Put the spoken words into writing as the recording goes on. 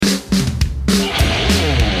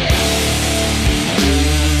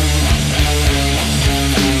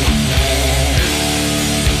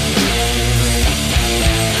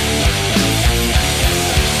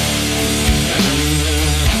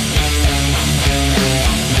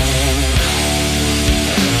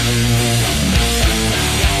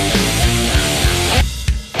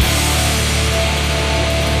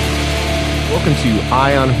to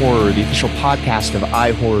Eye on Horror, the official podcast of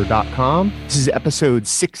iHorror.com. This is episode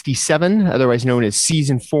 67, otherwise known as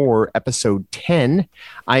season 4, episode 10.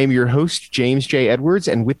 I am your host, James J. Edwards,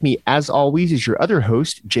 and with me, as always, is your other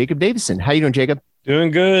host, Jacob Davison. How you doing, Jacob? Doing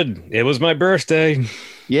good. It was my birthday.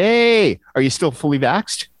 Yay! Are you still fully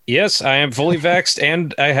vaxxed? Yes, I am fully vaxxed,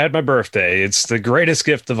 and I had my birthday. It's the greatest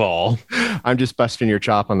gift of all. I'm just busting your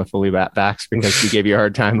chop on the fully vaxxed because we gave you a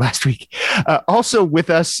hard time last week. Also with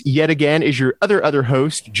us yet again is your other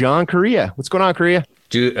host, John Correa. What's going on, Correa?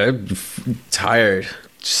 Dude, I'm tired.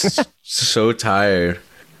 Just so tired.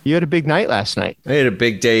 You had a big night last night. I had a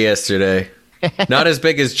big day yesterday. Not as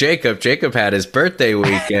big as Jacob. Jacob had his birthday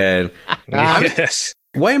weekend. Yes.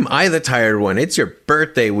 Why am I the tired one? It's your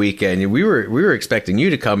birthday weekend. We were expecting you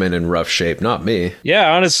to come in rough shape, not me.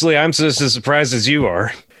 Yeah, honestly, I'm just as surprised as you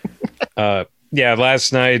are. Yeah,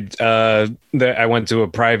 last night I went to a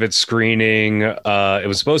private screening. It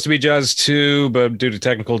was supposed to be Jaws 2, but due to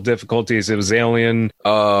technical difficulties, it was Alien.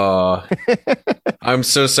 Oh, I'm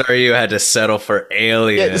so sorry you had to settle for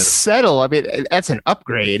Alien. Yeah, settle. I mean, that's an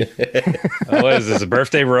upgrade. What is this, a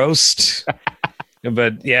birthday roast?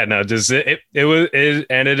 But yeah, no, just it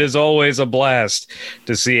is always a blast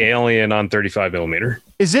to see Alien on 35 millimeter.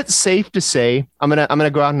 Is it safe to say, I'm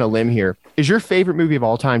gonna go out on a limb here, is your favorite movie of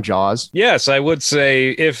all time Jaws? Yes, I would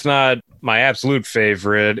say, if not my absolute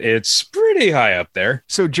favorite, it's pretty high up there.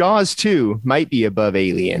 So Jaws 2 might be above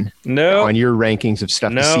Alien. No, on your rankings of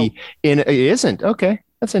stuff to see. It isn't. Okay,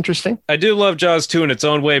 that's interesting. I do love Jaws 2 in its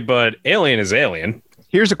own way, but Alien is Alien.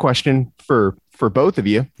 Here's a question for both of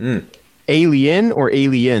you. Alien or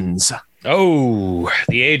Aliens? Oh,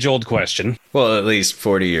 the age-old question. Well, at least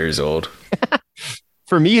 40 years old.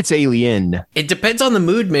 For me, it's Alien. It depends on the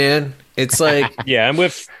mood, man. It's like, yeah, I'm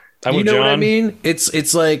with you know John. what I mean?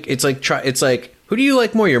 It's like who do you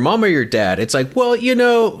like more, your mom or your dad? It's like, well, you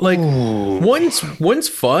know, like one's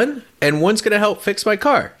fun and one's gonna help fix my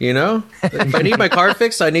car. You know, if I need my car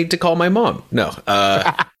fixed, I need to call my mom. No,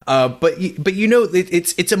 but you know,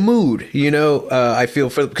 it's a mood. You know, I feel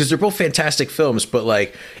because they're both fantastic films, but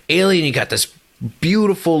like Alien, you got this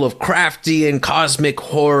beautiful Lovecraftian cosmic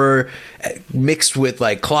horror mixed with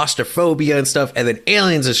like claustrophobia and stuff, and then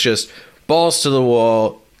Aliens is just balls to the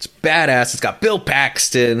wall. It's badass. It's got Bill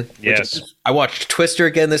Paxton. Yes. I watched Twister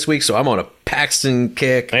again this week, so I'm on a Paxton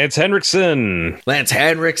kick. Lance Henriksen,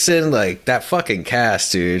 like that fucking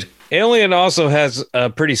cast, dude. Alien also has a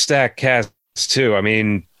pretty stacked cast too. I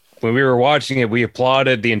mean, when we were watching it, we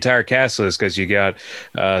applauded the entire cast list because you got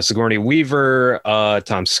Sigourney Weaver,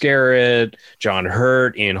 Tom Skerritt, John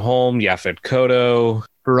Hurt, Ian Holm, Yaphet Kotto,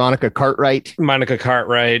 Monica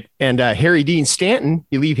Cartwright, and Harry Dean Stanton.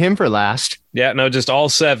 You leave him for last. Yeah, no, just all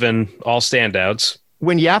 7, all standouts.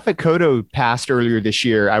 When Yaphet Kotto passed earlier this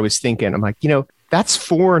year, I was thinking, I'm like, you know, that's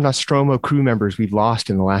 4 Nostromo crew members we've lost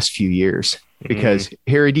in the last few years because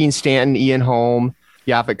Harry Dean Stanton, Ian Holm,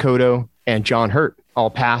 Yaphet Kotto, and John Hurt all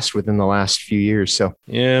passed within the last few years. So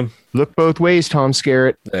yeah, look both ways, Tom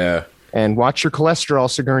Skerritt. Yeah, and watch your cholesterol,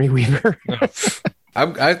 Sigourney Weaver.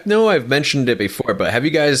 I know I've mentioned it before, but have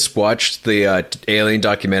you guys watched the Alien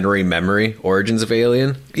documentary Memory, Origins of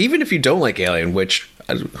Alien? Even if you don't like Alien, which,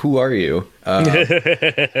 who are you?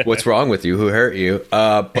 What's wrong with you? Who hurt you?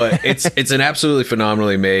 But it's an absolutely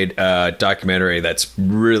phenomenally made documentary it's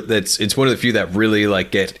one of the few that really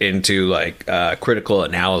like get into like critical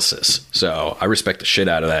analysis. So I respect the shit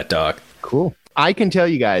out of that doc. Cool. I can tell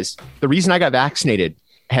you guys, the reason I got vaccinated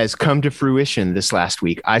has come to fruition this last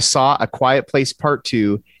week. I saw A Quiet Place Part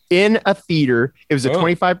 2 in a theater. It was a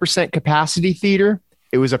 25% capacity theater.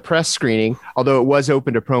 It was a press screening, although it was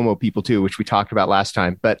open to promo people too, which we talked about last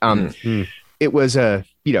time. But it was a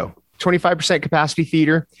 25% capacity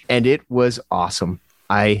theater, and it was awesome.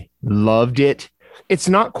 I loved it. It's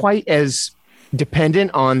not quite as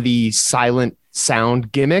dependent on the silent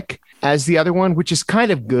sound gimmick as the other one, which is kind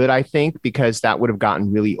of good, I think, because that would have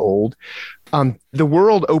gotten really old. The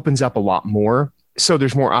world opens up a lot more, so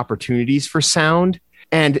there's more opportunities for sound.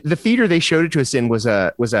 And the theater they showed it to us in was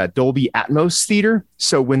a Dolby Atmos theater.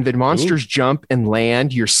 So when the monsters jump and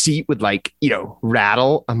land, your seat would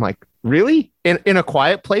rattle. I'm like, really? In A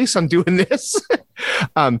Quiet Place, I'm doing this?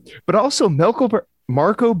 But also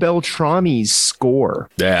Marco Beltrami's score.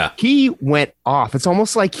 Yeah. He went off. It's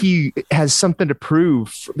almost like he has something to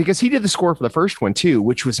prove because he did the score for the first one too,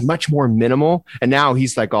 which was much more minimal. And now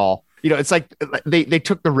he's like all, it's like they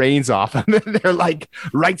took the reins off him. They're like,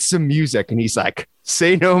 write some music. And he's like,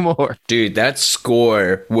 say no more. Dude, that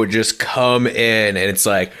score would just come in and it's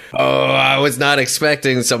like, oh, I was not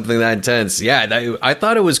expecting something that intense. Yeah, I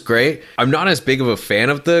thought it was great. I'm not as big of a fan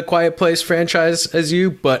of the Quiet Place franchise as you,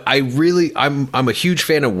 but I'm a huge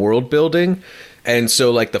fan of world building. And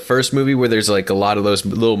so like the first movie where there's like a lot of those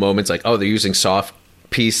little moments like, oh, they're using soft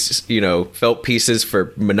piece, felt pieces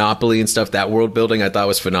for Monopoly and stuff, that world building I thought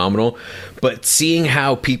was phenomenal. But seeing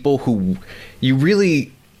how people who you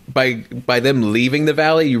really by them leaving the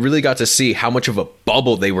valley, you really got to see how much of a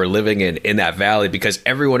bubble they were living in that valley, because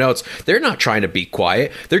everyone else, they're not trying to be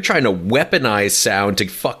quiet. They're trying to weaponize sound to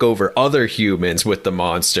fuck over other humans with the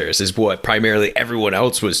monsters, is what primarily everyone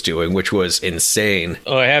else was doing, which was insane.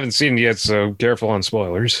 Oh, I haven't seen it yet, so careful on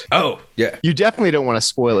spoilers. Oh, yeah. You definitely don't want to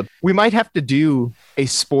spoil it. We might have to do a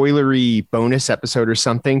spoilery bonus episode or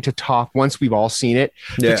something to talk, once we've all seen it,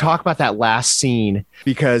 to talk about that last scene,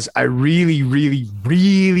 because I really, really,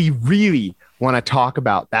 really, really want to talk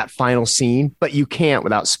about that final scene, but you can't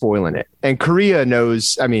without spoiling it. And Korea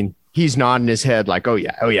knows, I mean, he's nodding his head like, oh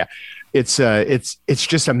yeah. It's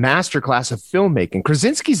just a masterclass of filmmaking.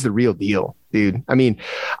 Krasinski's the real deal, dude. I mean,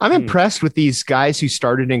 I'm impressed with these guys who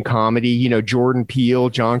started in comedy, Jordan Peele,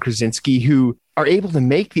 John Krasinski, who are able to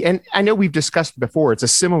make and I know we've discussed before, it's a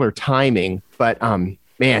similar timing, but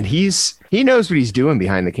man, he knows what he's doing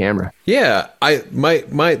behind the camera. Yeah,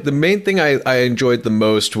 the main thing I enjoyed the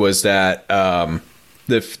most was that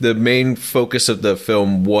the main focus of the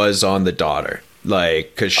film was on the daughter.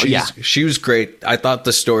 Like, because she was great. I thought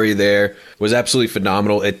the story there was absolutely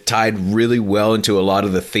phenomenal. It tied really well into a lot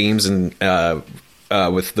of the themes and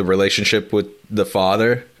with the relationship with the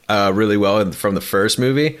father really well from the first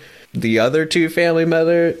movie. The other two family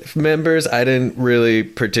members, I didn't really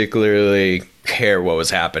particularly care what was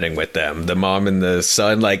happening with them. The mom and the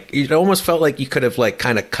son, like, it almost felt like you could have like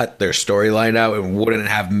kind of cut their storyline out and wouldn't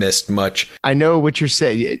have missed much. I know what you're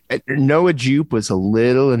saying. Noah Jupe was a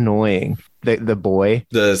little annoying. The boy,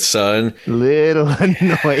 the son, little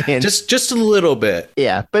annoying, just a little bit.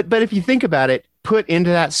 Yeah, but if you think about it, put into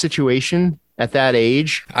that situation at that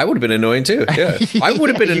age, I would have been annoying too. Yeah, I would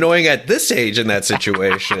have been annoying at this age in that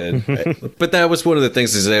situation. But that was one of the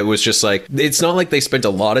things, is that it was just like, it's not like they spent a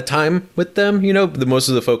lot of time with them. The most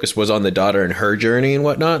of the focus was on the daughter and her journey and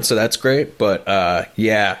whatnot. So that's great. But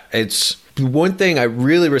yeah, it's one thing I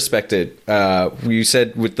really respected. You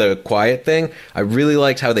said with the quiet thing, I really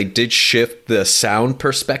liked how they did shift the sound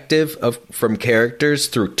perspective from characters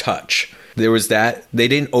through touch. There was that. They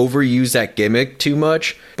didn't overuse that gimmick too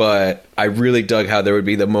much, but I really dug how there would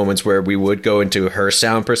be the moments where we would go into her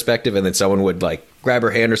sound perspective and then someone would like grab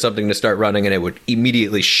her hand or something to start running and it would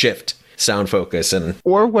immediately shift sound focus.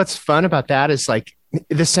 Or what's fun about that is like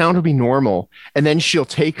the sound will be normal and then she'll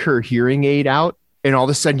take her hearing aid out and all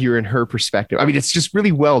of a sudden you're in her perspective. I mean, it's just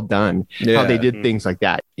really well done how they did things like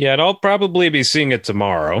that. Yeah, and I'll probably be seeing it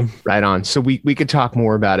tomorrow. Right on. So we could talk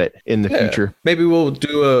more about it in the future. Maybe we'll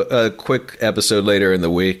do a quick episode later in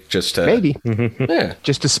the week just to... Maybe.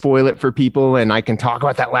 Just to spoil it for people and I can talk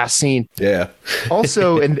about that last scene. Yeah.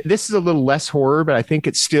 Also, and this is a little less horror, but I think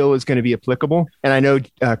it still is going to be applicable. And I know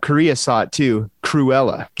Korea saw it too.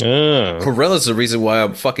 Cruella. Cruella's the reason why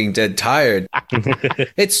I'm fucking dead tired.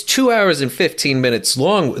 It's 2 hours and 15 minutes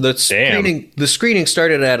long. The screening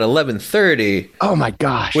started at 11:30. Oh my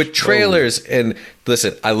gosh. With trailers. And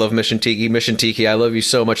listen, I love Mission Tiki. Mission Tiki, I love you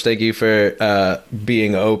so much. Thank you for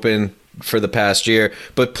being open for the past year,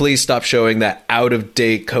 but please stop showing that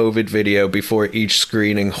out-of-date COVID video before each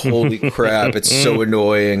screening. Holy crap, it's so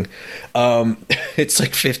annoying. It's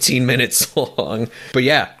like 15 minutes long. But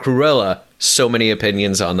yeah, Cruella, so many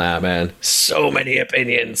opinions on that, man. So many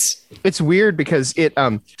opinions. It's weird because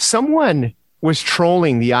someone was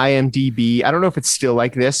trolling the IMDb. I don't know if it's still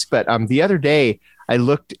like this, but the other day I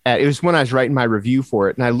looked at, it was when I was writing my review for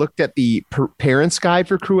it, and I looked at the parents guide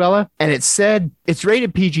for Cruella, and it said it's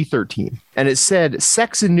rated PG-13, and it said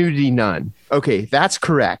sex and nudity none. Okay, that's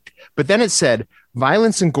correct. But then it said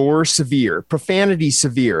violence and gore severe, profanity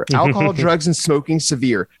severe, alcohol, drugs, and smoking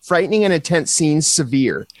severe, frightening and intense scenes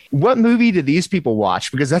severe. What movie did these people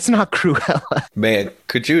watch? Because that's not Cruella. Man,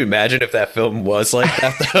 could you imagine if that film was like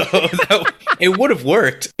that, though? It would have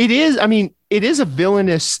worked. It is. I mean, it is a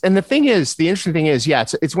villainous. And the interesting thing is, yeah,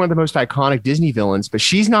 it's one of the most iconic Disney villains, but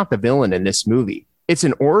she's not the villain in this movie. It's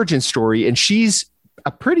an origin story, and she's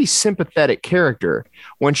a pretty sympathetic character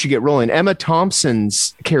once you get rolling. Emma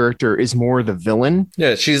Thompson's character is more the villain.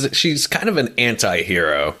 Yeah, she's kind of an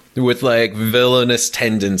anti-hero with like villainous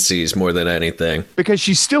tendencies more than anything. Because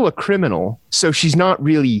she's still a criminal, so she's not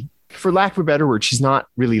really, for lack of a better word, she's not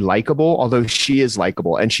really likable, although she is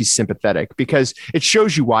likable and she's sympathetic because it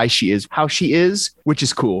shows you why she is how she is, which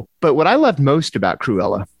is cool. But what I loved most about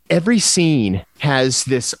Cruella every scene has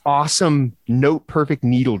this awesome note perfect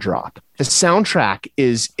needle drop. The soundtrack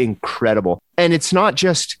is incredible. And it's not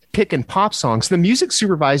just pick and pop songs. The music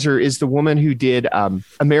supervisor is the woman who did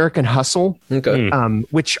American Hustle,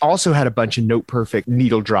 which also had a bunch of note perfect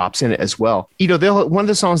needle drops in it as well. One of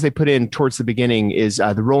the songs they put in towards the beginning is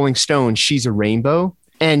the Rolling Stones, She's a Rainbow.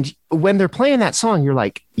 And when they're playing that song, you're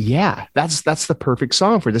like, yeah, that's the perfect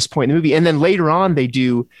song for this point in the movie. And then later on, they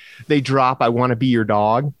drop I Want to Be Your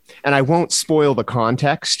Dog. And I won't spoil the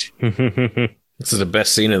context. This is the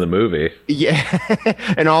best scene in the movie. Yeah.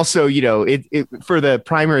 And also, it for the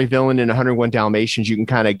primary villain in 101 Dalmatians, you can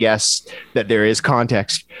kind of guess that there is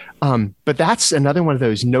context. But that's another one of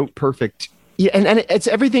those note perfect. Yeah, and it's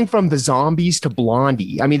everything from the Zombies to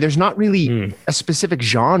Blondie. I mean, there's not really a specific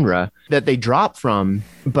genre that they drop from,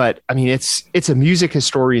 but I mean, it's a music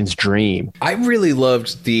historian's dream. I really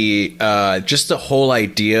loved the just the whole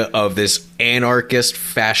idea of this anarchist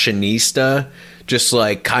fashionista just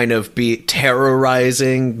like kind of be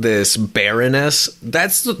terrorizing this baroness.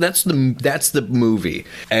 That's the movie,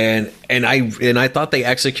 and I thought they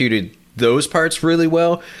executed those parts really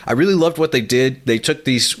well. I really loved what they did. They took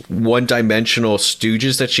these one-dimensional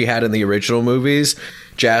stooges that she had in the original movies,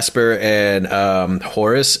 Jasper and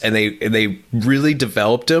Horace, and they really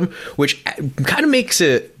developed them, which kind of makes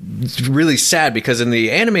it really sad because in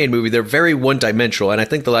the animated movie they're very one-dimensional, and I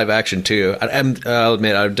think the live action too. I'll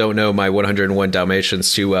admit I don't know my 101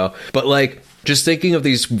 Dalmatians too well, but like just thinking of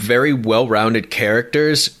these very well-rounded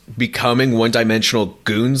characters becoming one-dimensional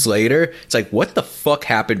goons later, it's like, what the fuck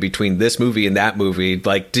happened between this movie and that movie?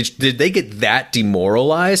 Like, did they get that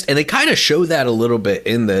demoralized? And they kind of show that a little bit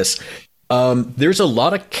in this. There's a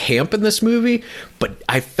lot of camp in this movie, but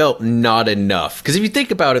I felt not enough. Because if you think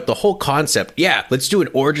about it, the whole concept, yeah, let's do an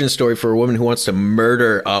origin story for a woman who wants to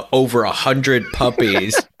murder over 100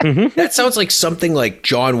 puppies. That sounds like something like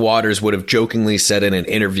John Waters would have jokingly said in an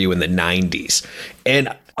interview in the 90s.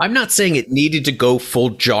 And I'm not saying it needed to go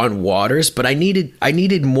full John Waters, but I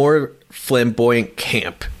needed more flamboyant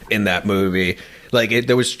camp in that movie. Like,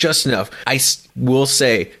 there was just enough. I will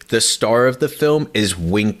say the star of the film is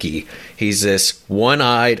Winky. He's this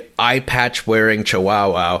one-eyed, eye patch wearing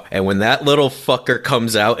chihuahua. And when that little fucker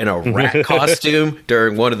comes out in a rat costume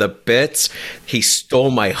during one of the bits, he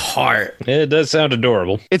stole my heart. It does sound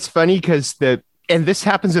adorable. It's funny because and this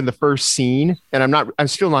happens in the first scene, and I'm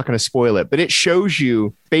still not going to spoil it, but it shows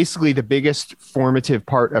you basically the biggest formative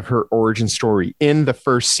part of her origin story in the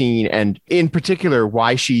first scene, and in particular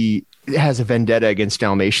why she has a vendetta against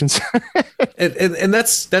Dalmatians. and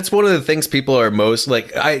that's one of the things people are most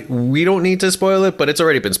like, we don't need to spoil it, but it's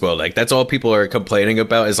already been spoiled. Like, that's all people are complaining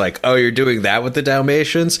about is like, oh, you're doing that with the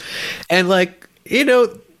Dalmatians. And like,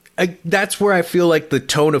 that's where I feel like the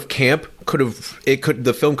tone of camp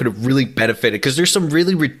the film could have really benefited, because there's some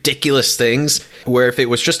really ridiculous things where if it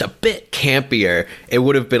was just a bit campier, it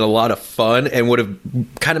would have been a lot of fun and would have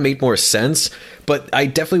kind of made more sense. But I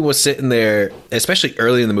definitely was sitting there, especially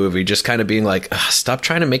early in the movie, just kind of being like, stop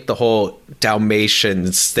trying to make the whole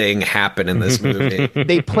Dalmatians thing happen in this movie.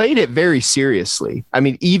 They played it very seriously. I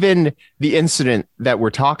mean, even the incident that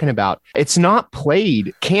we're talking about, it's not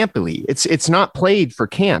played campily. It's not played for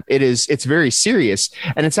camp. It's very serious.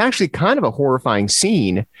 And it's actually kind of a horrifying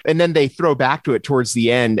scene. And then they throw back to it towards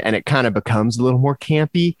the end, and it kind of becomes a little more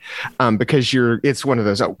campy because it's one of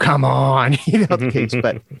those, oh, come on, case.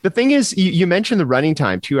 But the thing is, you mentioned the running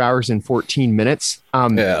time, 2 hours and 14 minutes.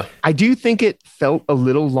 Yeah. I do think it felt a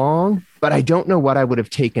little long, but I don't know what I would have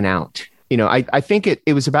taken out. I think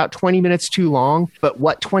it was about 20 minutes too long, but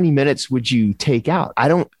what 20 minutes would you take out?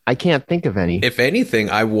 I can't think of any. If anything,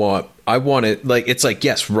 I want it, like, it's like,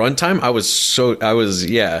 yes, runtime.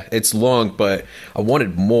 It's long, but I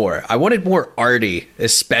wanted more. I wanted more Artie,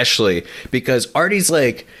 especially because Artie's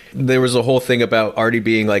like, there was a whole thing about Artie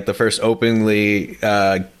being like the first openly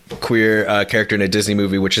queer character in a Disney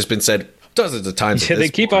movie, which has been said dozens of times. Yeah, they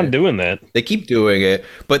keep on doing that. They keep doing it,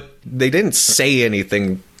 but they didn't say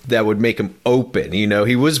anything that would make him open.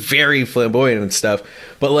 He was very flamboyant and stuff,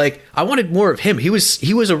 but like, I wanted more of him. He was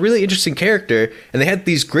a really interesting character, and they had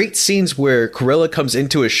these great scenes where Corella comes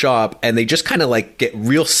into a shop and they just kind of like get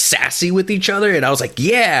real sassy with each other, and I was like,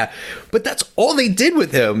 yeah, but that's all they did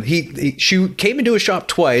with him. She came into a shop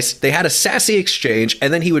twice, they had a sassy exchange,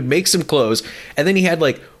 and then he would make some clothes, and then he had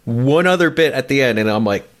like one other bit at the end, and I'm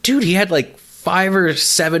like, dude, he had like 5 or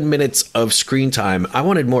 7 minutes of screen time, I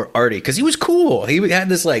wanted more Artie because he was cool. He had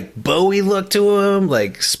this like Bowie look to him,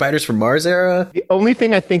 like Spiders from Mars era. The only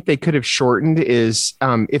thing I think they could have shortened is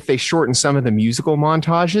if they shortened some of the musical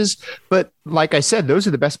montages. But like I said, those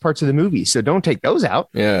are the best parts of the movie, so don't take those out.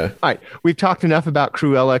 Yeah. All right, we've talked enough about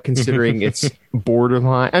Cruella, considering it's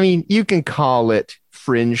borderline. I mean, you can call it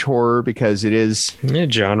fringe horror because it is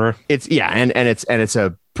genre. It's and it's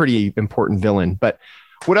a pretty important villain. But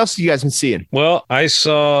what else have you guys been seeing? Well, I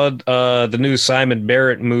saw the new Simon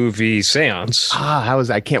Barrett movie, Seance. How was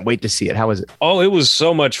that? I can't wait to see it. How was it? Oh, it was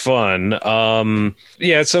so much fun.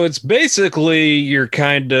 So it's basically your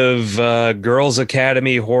kind of Girls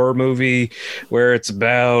Academy horror movie where it's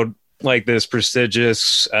about like this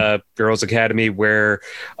prestigious girls academy where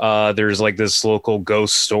there's like this local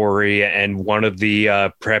ghost story, and one of the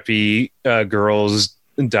preppy girls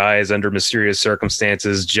dies under mysterious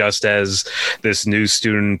circumstances just as this new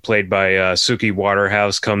student played by Suki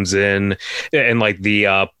Waterhouse comes in, and like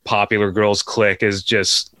the popular girls clique is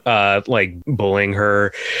just like bullying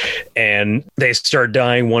her, and they start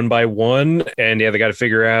dying one by one, and they got to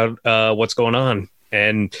figure out what's going on.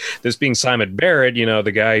 And this being Simon Barrett,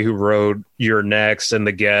 the guy who wrote You're Next and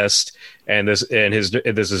The Guest, and this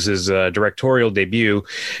is his directorial debut.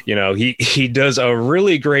 He does a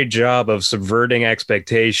really great job of subverting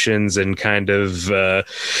expectations and kind of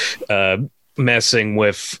messing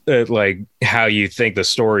with like how you think the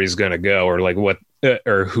story is going to go, or like what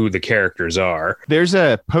or who the characters are. There's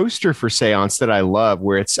a poster for Seance that I love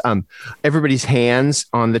where it's everybody's hands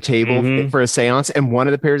on the table for a seance, and one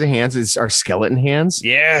of the pairs of hands are skeleton hands.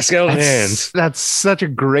 Yeah, skeleton hands. That's such a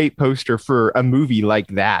great poster for a movie like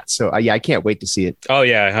that. So I can't wait to see it. Oh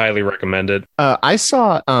yeah, I highly recommend it. I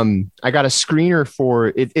saw I got a screener for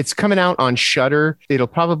it. It's coming out on Shudder. It'll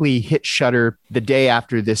probably hit Shudder the day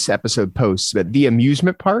after this episode posts, but The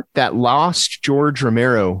Amusement Park, that lost George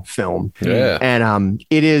Romero film. Yeah. And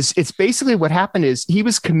it's basically what happened is he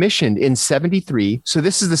was commissioned in 1973. So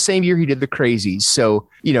this is the same year he did The Crazies. So,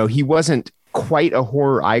 he wasn't quite a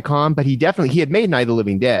horror icon, but he had made Night of the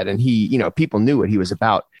Living Dead, and people knew what he was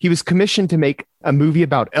about. He was commissioned to make a movie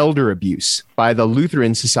about elder abuse by the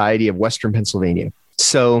Lutheran Society of Western Pennsylvania.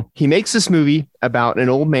 So he makes this movie about an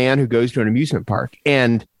old man who goes to an amusement park,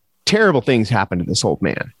 and terrible things happen to this old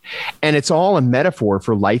man. And it's all a metaphor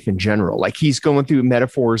for life in general. Like he's going through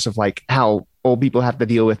metaphors of like how old people have to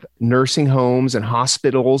deal with nursing homes and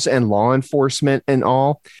hospitals and law enforcement and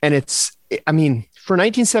all. And for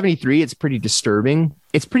 1973, it's pretty disturbing.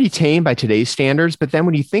 It's pretty tame by today's standards. But then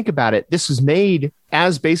when you think about it, this was made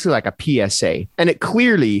as basically like a PSA. And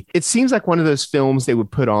it seems like one of those films they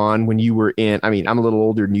would put on when you were in, I'm a little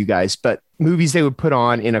older than you guys, but movies they would put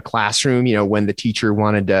on in a classroom, when the teacher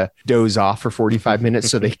wanted to doze off for 45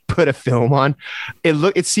 minutes. So they put a film on.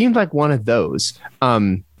 It seemed like one of those.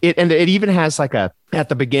 It even has like at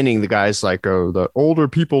the beginning, the guy's like, oh, the older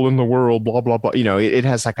people in the world, blah, blah, blah. It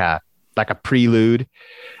has like a prelude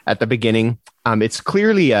at the beginning. It's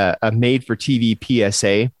clearly a made for TV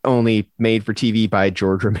PSA, only made for TV by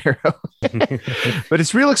George Romero, but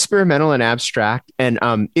it's real experimental and abstract. And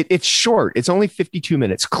it's short. It's only 52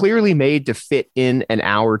 minutes, clearly made to fit in an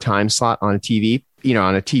hour time slot on a TV,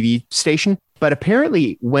 on a TV station. But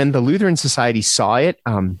apparently when the Lutheran Society saw it,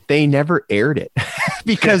 they never aired it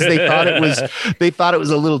because they thought it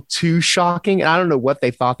was a little too shocking. And I don't know what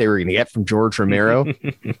they thought they were going to get from George Romero,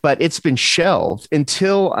 but it's been shelved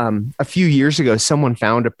until a few years ago. Someone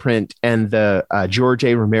found a print, and the George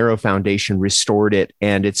A. Romero Foundation restored it,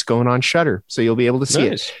 and it's going on Shudder, so you'll be able to see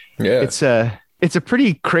it. Yeah, it's a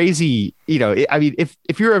pretty crazy,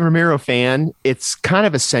 if you're a Romero fan, it's kind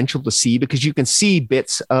of essential to see because you can see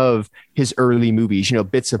bits of his early movies,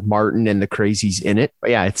 bits of Martin and the Crazies in it. But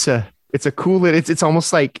yeah, it's a cool, it's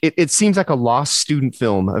almost like, it seems like a lost student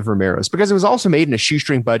film of Romero's because it was also made in a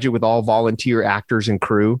shoestring budget with all volunteer actors and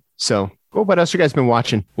crew. So what else you guys been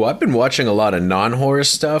watching? Well, I've been watching a lot of non-horror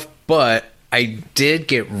stuff, but I did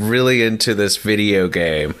get really into this video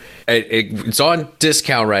game. It's on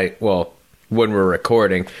discount when we're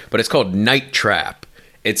recording, but it's called Night Trap.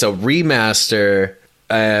 It's a remaster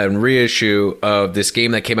and reissue of this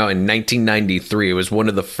game that came out in 1993. It was one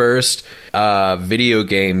of the first video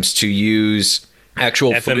games to use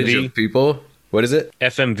actual footage of people. What is it?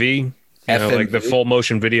 FMV. Like the full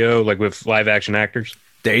motion video, like with live action actors.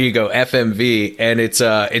 There you go, FMV, and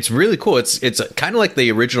it's really cool. It's kind of like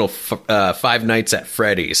the original Five Nights at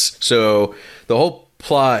Freddy's. So the whole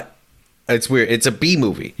plot. It's weird. It's a B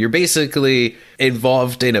movie. You're basically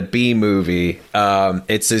involved in a B movie.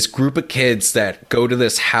 It's this group of kids that go to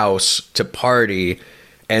this house to party,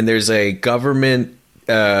 and there's a government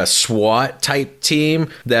SWAT type team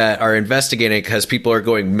that are investigating because people are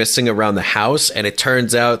going missing around the house, and it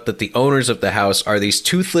turns out that the owners of the house are these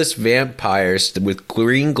toothless vampires with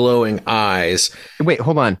green glowing eyes. Wait,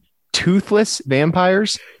 hold on. Toothless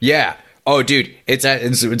vampires? Yeah. Oh, dude, it's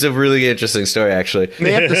a really interesting story, actually.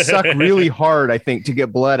 They have to suck really hard, I think, to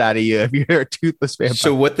get blood out of you if you're a toothless vampire.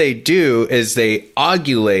 So what they do is they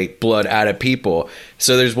ovulate blood out of people.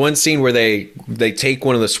 So there's one scene where they take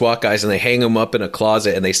one of the SWAT guys and they hang him up in a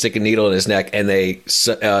closet and they stick a needle in his neck and they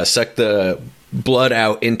suck the blood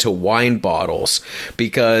out into wine bottles,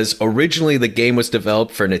 because originally the game was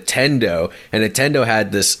developed for Nintendo, and Nintendo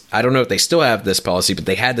had this, I don't know if they still have this policy, but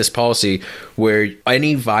they had this policy where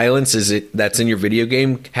any violence that's in your video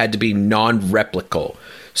game had to be non-replicable.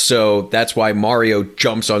 So that's why Mario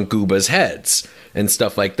jumps on Gooba's heads and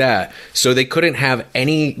stuff like that. So they couldn't have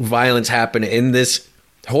any violence happen in this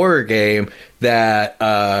horror game that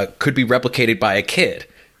could be replicated by a kid.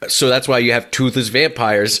 So that's why you have toothless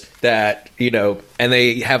vampires that, and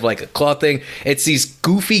they have like a claw thing. It's these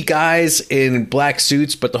goofy guys in black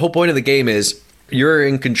suits, but the whole point of the game is you're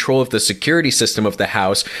in control of the security system of the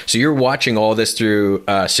house. So you're watching all this through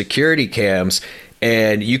security cams,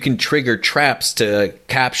 and you can trigger traps to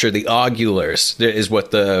capture the ogulars, is what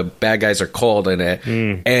the bad guys are called in it.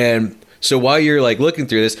 And so while you're like looking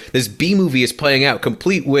through this B movie is playing out,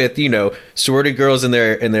 complete with, sorority girls in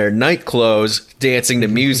their night clothes dancing to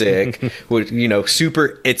music with,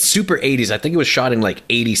 it's super 80s. I think it was shot in like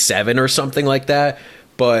 87 or something like that.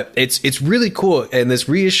 But it's really cool. And this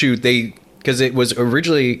reissue, because it was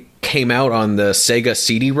originally came out on the Sega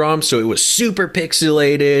CD-ROM, so it was super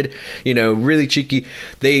pixelated, really cheeky.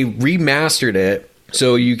 They remastered it.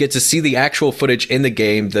 So you get to see the actual footage in the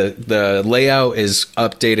game. The layout is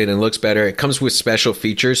updated and looks better. It comes with special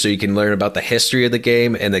features so you can learn about the history of the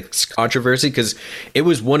game and the controversy, because it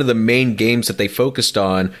was one of the main games that they focused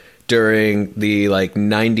on during the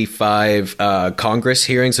 95 Congress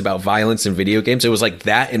hearings about violence in video games. It was like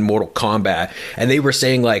that in Mortal Kombat. And they were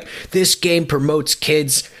saying this game promotes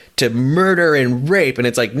kids to murder and rape, and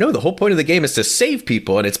it's like, no, the whole point of the game is to save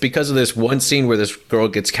people, and it's because of this one scene where this girl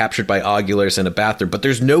gets captured by ogulars in a bathroom, but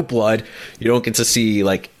there's no blood. You don't get to see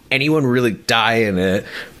anyone really die in it,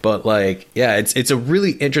 but it's a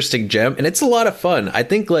really interesting gem, and it's a lot of fun. I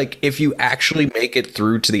think if you actually make it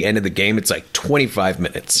through to the end of the game, it's 25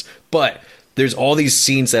 minutes, but there's all these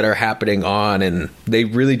scenes that are happening on, and they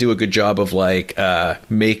really do a good job of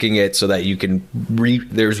making it so that you can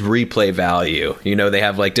there's replay value. They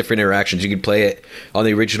have different interactions. You can play it on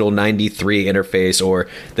the original 93 interface or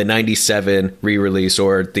the 97 re-release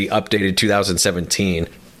or the updated 2017.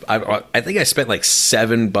 I think I spent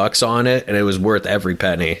 $7 on it, and it was worth every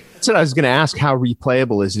penny. That's what I was going to ask. How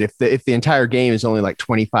replayable is it? If the entire game is only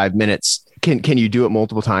 25 minutes, can you do it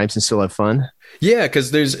multiple times and still have fun? Yeah,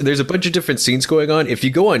 because there's a bunch of different scenes going on. If you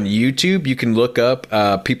go on YouTube, you can look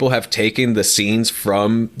up. People have taken the scenes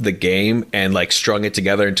from the game and strung it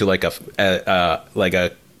together into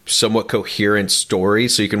a somewhat coherent story,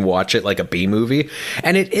 so you can watch it like a B movie,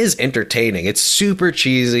 and it is entertaining. It's super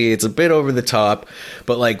cheesy. It's a bit over the top,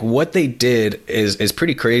 but what they did is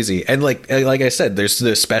pretty crazy. And like I said, there's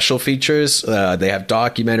the special features. They have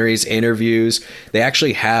documentaries, interviews. They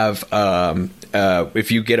actually have.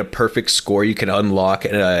 If you get a perfect score, you can unlock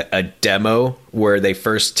a demo where they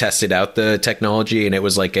first tested out the technology, and it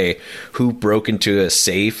was a who broke into a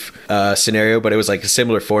safe scenario, but it was a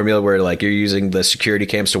similar formula where you're using the security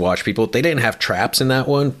cams to watch people. They didn't have traps in that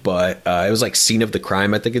one, but it was scene of the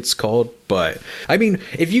crime, I think it's called. But I mean,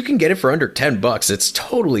 if you can get it for under $10, it's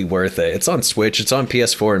totally worth it. It's on Switch, it's on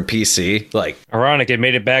PS4 and PC. Ironic, it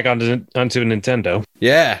made it back onto Nintendo.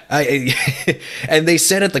 Yeah, and they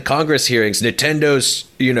said at the Congress hearings, Nintendo's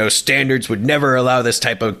standards would never allow this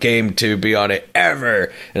type of game to be on it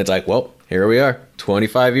ever. And it's well, here we are,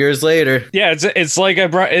 25 years later. Yeah, it's like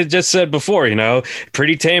it just said before,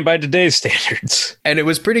 pretty tame by today's standards. And it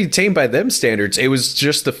was pretty tame by them standards. It was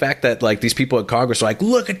just the fact that these people at Congress were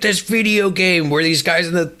look at this video game where these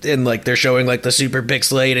guys they're showing the super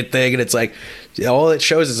pixelated thing, and it's all it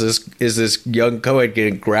shows is this young co-ed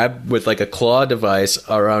getting grabbed with a claw device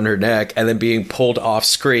around her neck and then being pulled off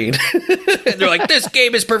screen. And they're this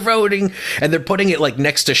game is perverting, and they're putting it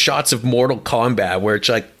next to shots of Mortal Kombat, where it's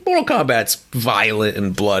Mortal Kombat's violent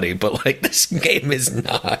and bloody, but this game is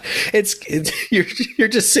not. It's you're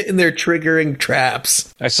just sitting there triggering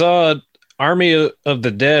traps. I saw Army of the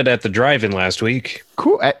Dead at the drive-in last week.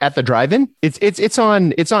 Cool. At the drive-in? It's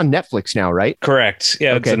on Netflix now, right? Correct.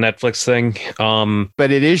 Yeah, okay. It's a Netflix thing. But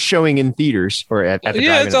it is showing in theaters or at the drive-in.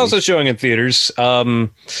 Yeah, it's also showing in theaters. I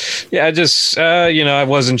just I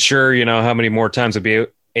wasn't sure, how many more times I'd be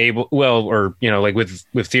able, well, or like with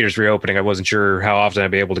theaters reopening, I wasn't sure how often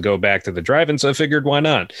I'd be able to go back to the drive-in, so I figured why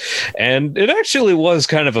not. And it actually was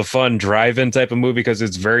kind of a fun drive-in type of movie because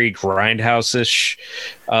it's very grindhouse-ish.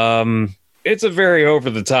 It's a very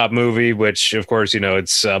over-the-top movie, which, of course,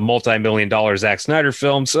 it's a multi-million-dollar Zack Snyder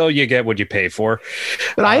film, so you get what you pay for.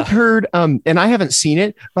 But I've heard, and I haven't seen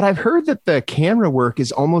it, but I've heard that the camera work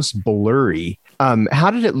is almost blurry. How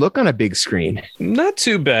did it look on a big screen? Not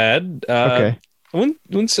too bad. Okay. I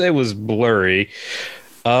wouldn't say it was blurry,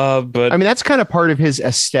 but... I mean, that's kind of part of his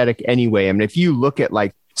aesthetic anyway. I mean, if you look at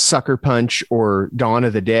like Sucker Punch or Dawn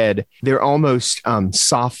of the Dead, they're almost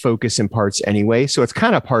soft focus in parts anyway. So it's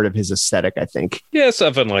kind of part of his aesthetic, I think. Yeah,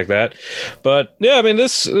 something like that. But yeah, I mean,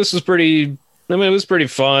 this is pretty... I mean, it was pretty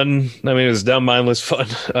fun. I mean, it was dumb, mindless fun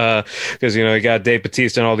because, you got Dave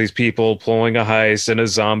Bautista and all these people pulling a heist in a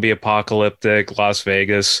zombie apocalyptic Las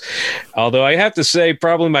Vegas. Although I have to say,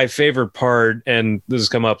 probably my favorite part, and this has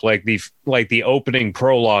come up, like the opening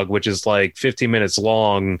prologue, which is like 15 minutes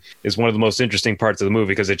long, is one of the most interesting parts of the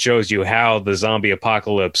movie because it shows you how the zombie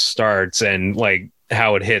apocalypse starts and like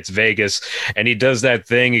how it hits Vegas. And he does that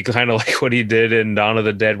thing, he kind of like what he did in Dawn of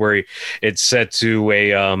the Dead, where it's set to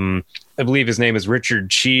a I believe his name is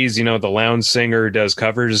Richard Cheese, the lounge singer who does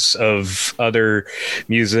covers of other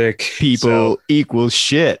music. People equal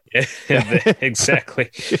shit.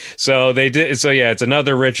 Exactly. So they did. So yeah, it's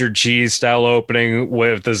another Richard Cheese style opening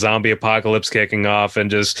with the zombie apocalypse kicking off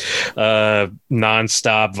and just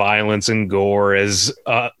nonstop violence and gore as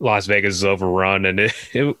Las Vegas is overrun.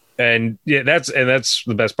 And yeah, that's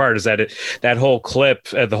the best part is that that whole clip,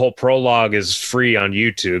 the whole prologue is free on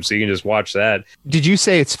YouTube, so you can just watch that. Did you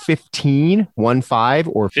say it's 15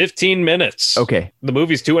 or 15 minutes? Okay, the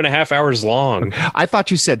movie's 2.5 hours long. I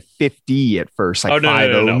thought you said 50 at first, like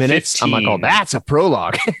no, minutes. 15. I'm like, oh, that's a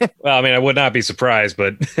prologue. Well, I mean, I would not be surprised,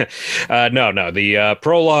 but no, the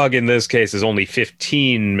prologue in this case is only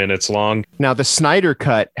 15 minutes long. Now the Snyder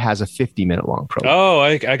cut has a 50-minute long prologue. Oh,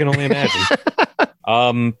 I can only imagine.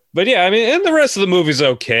 But yeah, I mean, and the rest of the movie's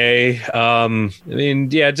okay. I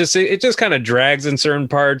mean, yeah, it just kind of drags in certain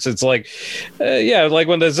parts. It's like, like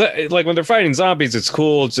when they're fighting zombies, it's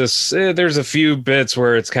cool. It's just there's a few bits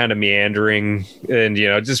where it's kind of meandering, and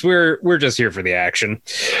just we're just here for the action.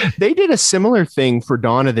 They did a similar thing for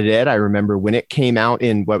Dawn of the Dead. I remember when it came out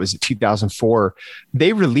in 2004.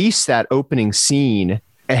 They released that opening scene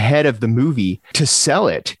ahead of the movie to sell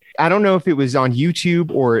it. I don't know if it was on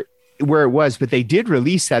YouTube or where it was, but they did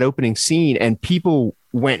release that opening scene and people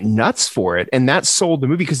went nuts for it, and that sold the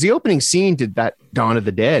movie because the opening scene to that Dawn of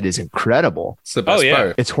the Dead is incredible. It's the best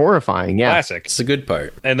part. It's horrifying. Yeah, classic. It's the good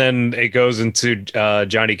part. And then it goes into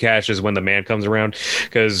Johnny Cash's When the Man Comes Around,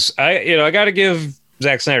 because I got to give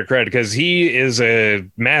Zack Snyder credit because he is a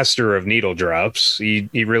master of needle drops. He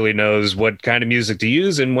really knows what kind of music to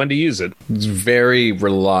use and when to use it. He's very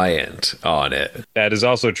reliant on it. That is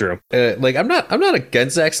also true. I'm not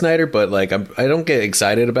against Zack Snyder, but I don't get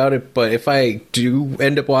excited about it. But if I do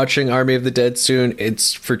end up watching Army of the Dead soon,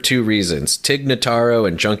 it's for two reasons: Tig Notaro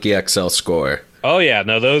and Junkie XL score. Oh yeah,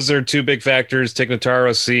 no, those are two big factors. Tig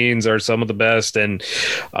Notaro's scenes are some of the best, and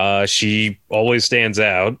she always stands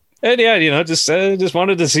out. And yeah, just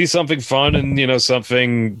wanted to see something fun and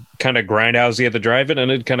something kind of grindhousey at the drive-in,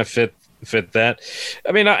 and it kind of fit that.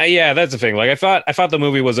 I mean, that's the thing. Like I thought the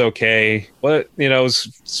movie was okay, but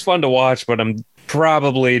it's fun to watch. But I'm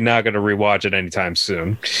probably not going to rewatch it anytime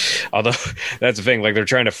soon. Although that's the thing. Like they're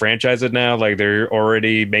trying to franchise it now. Like they're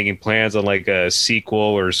already making plans on like a sequel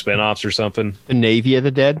or spinoffs or something. The Navy of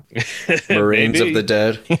the Dead, Marines of the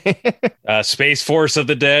Dead, Space Force of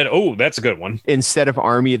the Dead. Oh, that's a good one. Instead of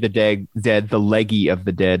Army of the Dead, the Leggy of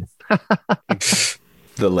the Dead.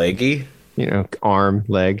 The Leggy, arm,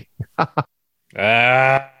 leg.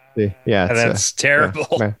 Yeah, that's terrible.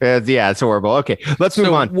 Yeah, it's horrible. Okay, let's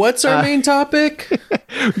move on. What's our main topic?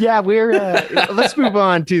 Yeah, let's move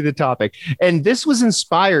on to the topic. And this was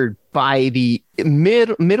inspired by the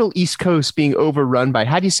middle East Coast being overrun by,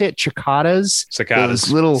 how do you say it? Cicadas?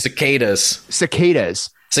 Those little cicadas.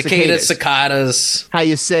 How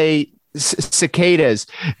you say cicadas?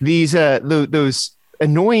 These those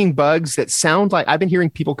annoying bugs that sound like, I've been hearing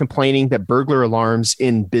people complaining that burglar alarms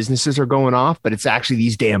in businesses are going off, but it's actually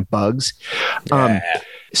these damn bugs.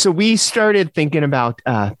 So we started thinking about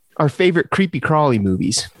our favorite creepy crawly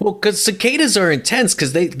movies. Well, because cicadas are intense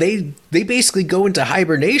because they basically go into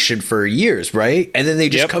hibernation for years, right? And then they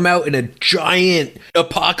just come out in a giant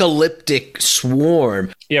apocalyptic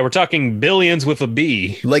swarm. Yeah, we're talking billions with a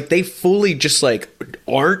B. Like they fully just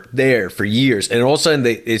aren't there for years, and all of a sudden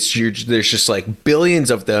there's just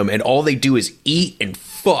billions of them, and all they do is eat and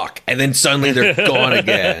fuck, and then suddenly they're gone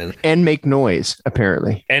again. And make noise,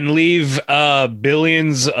 apparently. And leave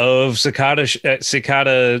billions of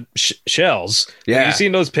cicada shells. Yeah. Have you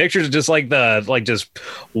seen those pictures? Just like just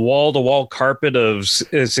wall-to-wall carpet of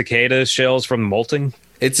cicada shells from molting?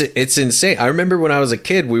 It's insane. I remember when I was a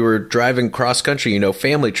kid, we were driving cross country,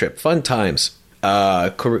 family trip, fun times,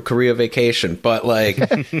 Korea vacation. But like,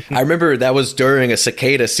 I remember that was during a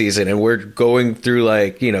cicada season, and we're going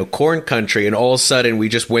through corn country, and all of a sudden we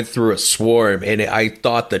just went through a swarm, and I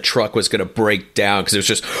thought the truck was gonna break down because it was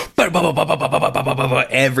just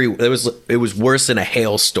it was worse than a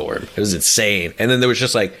hailstorm. It was insane, and then there was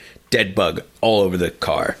just like dead bug all over the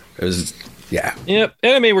car. It was. Yeah. Yep.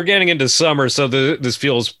 And I mean, we're getting into summer, so this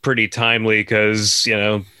feels pretty timely because,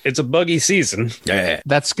 it's a buggy season. Yeah.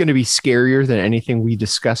 That's going to be scarier than anything we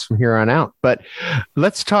discuss from here on out. But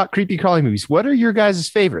let's talk creepy crawly movies. What are your guys'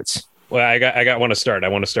 favorites? Well, I got one to start. I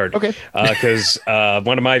want to start. Okay. Because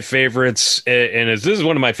one of my favorites, and this is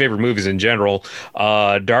one of my favorite movies in general,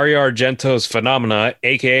 Dario Argento's Phenomena,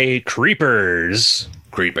 a.k.a. Creepers.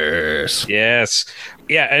 Yes.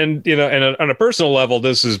 Yeah, and and on a personal level,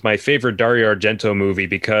 this is my favorite Dario Argento movie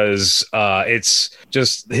because it's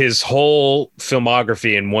just his whole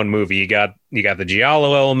filmography in one movie. You got the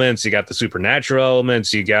giallo elements, you got the supernatural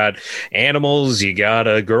elements, you got animals, you got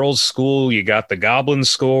a girls' school, you got the goblin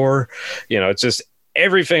score. It's just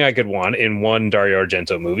everything I could want in one Dario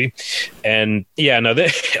Argento movie. And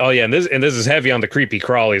this is heavy on the creepy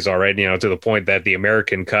crawlies, all right, to the point that the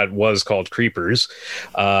American cut was called Creepers.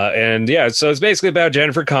 So it's basically about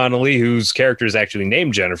Jennifer Connelly, whose character is actually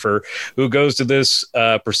named Jennifer, who goes to this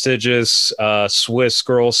prestigious Swiss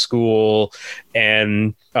girls' school,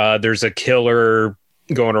 and there's a killer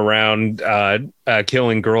going around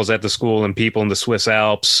killing girls at the school and people in the Swiss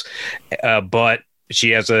Alps, but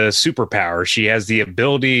she has a superpower. She has the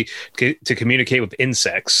ability to communicate with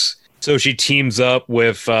insects. So she teams up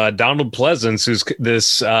with Donald Pleasance, who's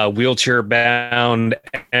this wheelchair-bound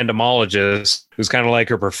entomologist, who's kind of like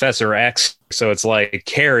her Professor X. So it's like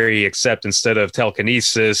Carrie, except instead of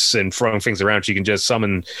telekinesis and throwing things around, she can just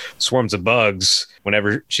summon swarms of bugs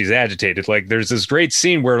whenever she's agitated. Like, there's this great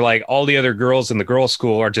scene where like all the other girls in the girls'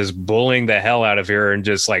 school are just bullying the hell out of her and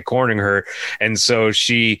just like cornering her. And so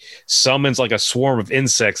she summons like a swarm of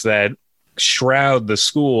insects that shroud the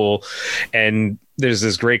school, and there's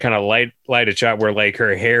this great kind of lighted shot where like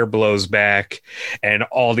her hair blows back and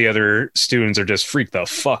all the other students are just freaked the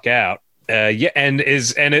fuck out.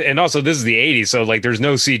 And also this is the 80s, so like there's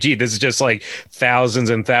no CG. This is just like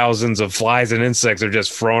thousands and thousands of flies and insects are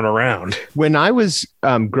just thrown around. When I was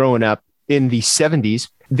growing up in the 70s,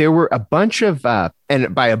 there were a bunch of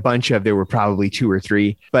and by a bunch of, there were probably two or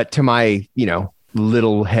three, but to my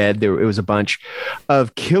little head, it was a bunch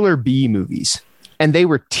of killer bee movies, and they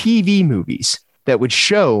were TV movies that would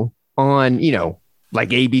show on like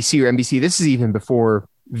ABC or NBC. This is even before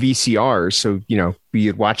VCRs, so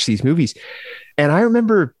we'd watch these movies. And I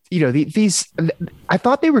remember these, I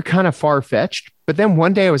thought they were kind of far-fetched, but then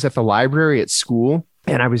one day I was at the library at school,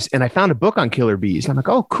 and I found a book on killer bees, and I'm like,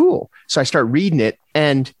 oh, cool. So I start reading it,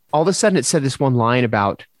 and all of a sudden it said this one line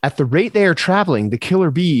about, at the rate they are traveling, the killer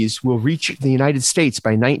bees will reach the United States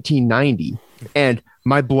by 1990. And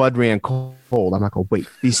my blood ran cold. I'm like, oh, wait,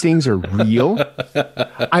 these things are real?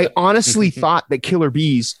 I honestly thought that killer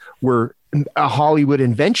bees were a Hollywood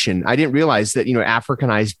invention. I didn't realize that,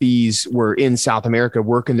 Africanized bees were in South America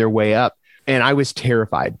working their way up. And I was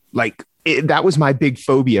terrified. Like, that was my big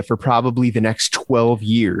phobia for probably the next 12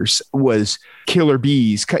 years was killer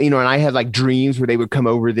bees, and I had like dreams where they would come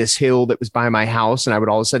over this hill that was by my house, and I would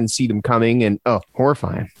all of a sudden see them coming, and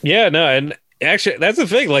horrifying. Yeah, no. And actually, that's the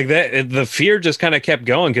thing. Like that, the fear just kind of kept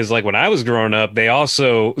going because, like, when I was growing up, there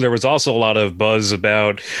was also a lot of buzz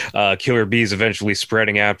about killer bees eventually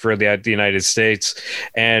spreading out for the United States,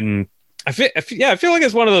 and I feel like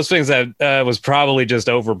it's one of those things that was probably just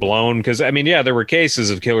overblown because, I mean, yeah, there were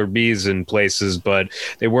cases of killer bees in places, but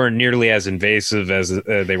they weren't nearly as invasive as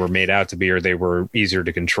they were made out to be, or they were easier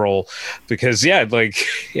to control because, I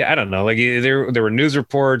don't know, like there were news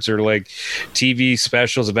reports or like TV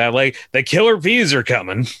specials about like the killer bees are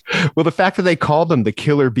coming. Well, the fact that they called them the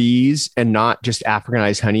killer bees and not just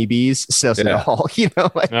Africanized honeybees says it all,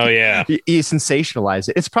 oh yeah. You sensationalize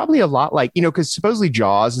it. It's probably a lot like, because supposedly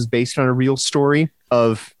Jaws is based on a real story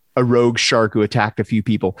of a rogue shark who attacked a few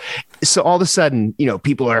people. So all of a sudden,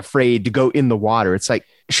 people are afraid to go in the water. It's like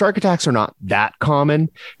shark attacks are not that common.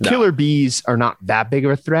 No. Killer bees are not that big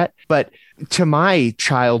of a threat, but to my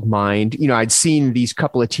child mind, I'd seen these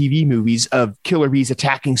couple of TV movies of killer bees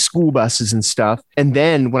attacking school buses and stuff. And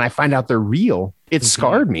then when I find out they're real, it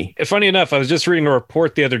scarred me. Funny enough, I was just reading a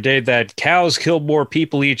report the other day that cows kill more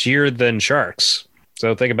people each year than sharks.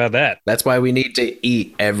 So think about that. That's why we need to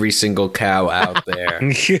eat every single cow out there.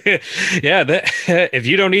 Yeah, if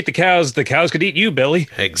you don't eat the cows could eat you, Billy.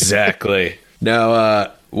 Exactly.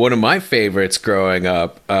 Now, one of my favorites growing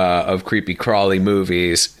up of creepy crawly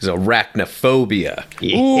movies is Arachnophobia.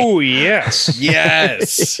 Ooh, yes.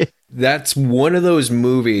 Yes. That's one of those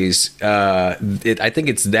movies. I think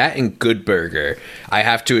it's that and Good Burger. I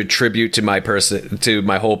have to attribute to my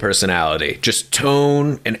whole personality, just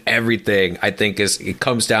tone and everything. I think it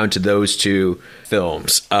comes down to those two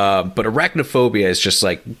films. But Arachnophobia is just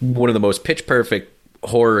like one of the most pitch perfect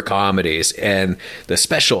horror comedies, and the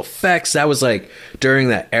special effects, that was like during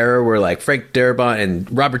that era where like Frank Darabont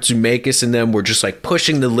and Robert Zemeckis and them were just like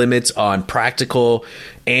pushing the limits on practical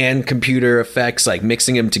and computer effects, like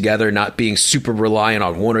mixing them together, not being super reliant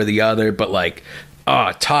on one or the other, but like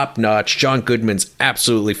top notch. John Goodman's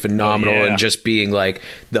absolutely phenomenal, and just being like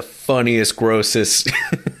the funniest, grossest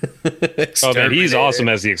oh man, he's awesome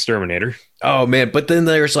as the exterminator. Oh man, but then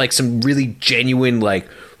there's like some really genuine like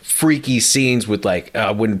freaky scenes with like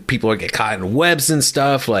when people get caught in webs and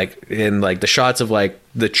stuff, like in like the shots of like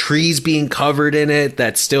the trees being covered in it.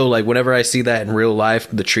 That's still like, whenever I see that in real life,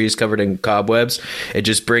 the trees covered in cobwebs, it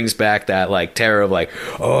just brings back that like terror of like,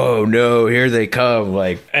 oh no, here they come.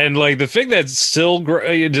 Like, and like the thing that still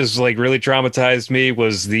just like really traumatized me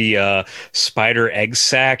was the spider egg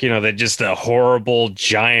sac, that just the horrible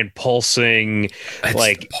giant pulsing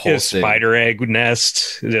spider egg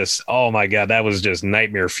nest. Just, oh my god, that was just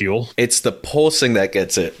nightmare fuel. It's the pulsing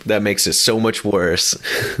that makes it so much worse.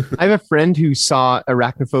 I have a friend who saw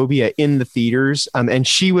Arachnophobia in the theaters, and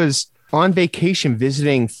she was on vacation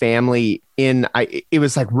visiting family it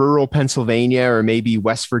was like rural Pennsylvania or maybe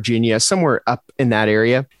West Virginia, somewhere up in that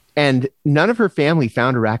area. And none of her family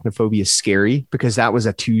found Arachnophobia scary because that was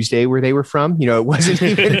a Tuesday where they were from. It wasn't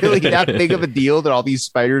even really that big of a deal that all these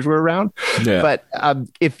spiders were around. Yeah. But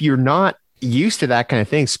if you're not used to that kind of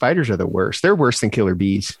thing, spiders are the worst. They're worse than killer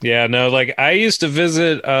bees. Yeah, no, like I used to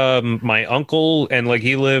visit my uncle, and like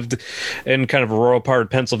he lived in kind of a rural part of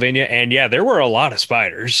Pennsylvania, and yeah, there were a lot of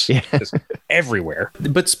spiders just everywhere.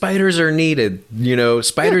 But spiders are needed.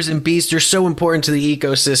 Spiders and bees, they're so important to the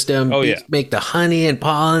ecosystem. Oh, bees make the honey and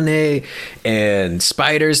pollinate, and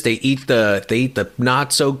spiders, they eat the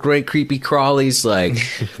not so great creepy crawlies. Like,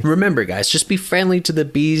 remember guys, just be friendly to the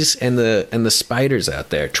bees and the spiders out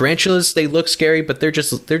there. Tarantulas, they look scary, but they're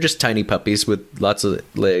just tiny puppies with lots of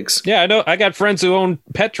legs. Yeah, I know. I got friends who own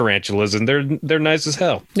pet tarantulas, and they're nice as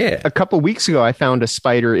hell. Yeah. A couple weeks ago, I found a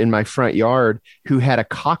spider in my front yard who had a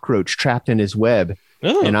cockroach trapped in his web.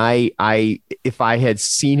 Oh. And if I had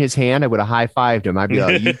seen his hand, I would have high-fived him. I'd be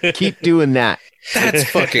like, you keep doing that. That's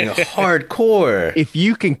fucking hardcore. If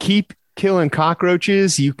you can keep killing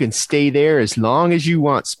cockroaches, you can stay there as long as you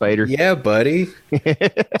want, spider. Yeah, buddy.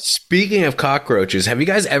 Speaking of cockroaches, have you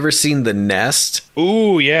guys ever seen The Nest?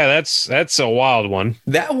 Ooh, yeah, that's a wild one.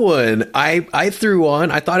 That one I threw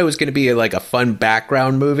on. I thought it was going to be like a fun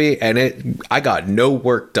background movie, and I got no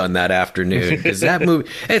work done that afternoon because that movie,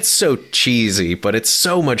 it's so cheesy, but it's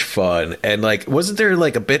so much fun. And like, wasn't there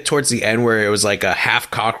like a bit towards the end where it was like a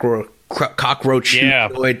half cockroach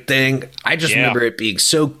humanoid thing? I just remember it being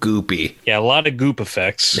so goopy. Yeah, a lot of goop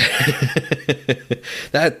effects.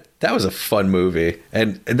 That was a fun movie,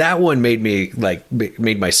 and that one made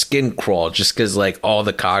my skin crawl just because like all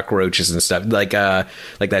the cockroaches and stuff, like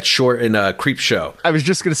that short in Creep Show. I was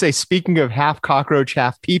just gonna say, speaking of half cockroach,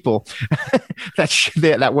 half people,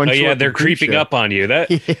 that one. Oh yeah, they're creeping up on you.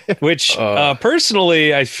 Which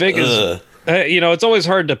personally, I think is. It's always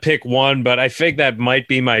hard to pick one, but I think that might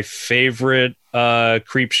be my favorite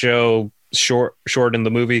Creep Show short in the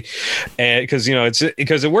movie, and because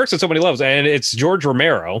it works at so many levels, and it's George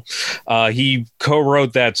Romero. He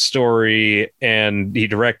co-wrote that story and he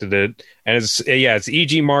directed it, and it's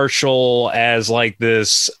E.G. Marshall as like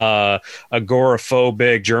this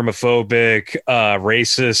agoraphobic, germophobic,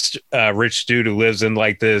 racist rich dude who lives in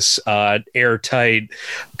like this airtight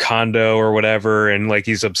condo or whatever, and like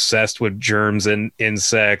he's obsessed with germs and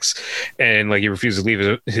insects, and like he refuses to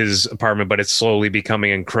leave his apartment, but it's slowly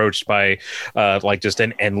becoming encroached by like just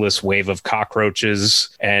an endless wave of cockroaches.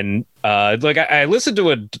 And like I listened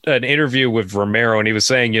to an interview with Romero, and he was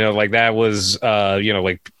saying, like that was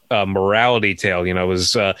morality tale, it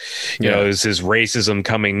was it was his racism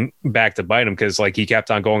coming back to bite him, because like he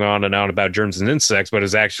kept on going on and on about germs and insects, but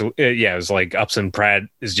it's actually it was like Upson Pratt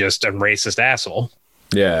is just a racist asshole.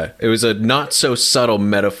 Yeah, it was a not so subtle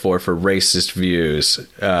metaphor for racist views.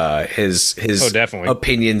 His definitely.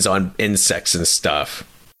 opinions on insects and stuff.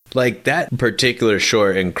 Like that particular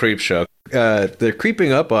short in Creepshow, the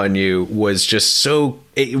creeping up on you was just so,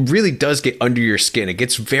 it really does get under your skin. It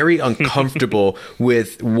gets very uncomfortable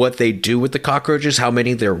with what they do with the cockroaches, how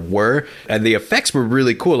many there were. And the effects were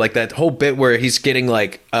really cool. Like that whole bit where he's getting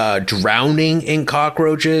like drowning in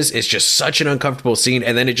cockroaches is just such an uncomfortable scene.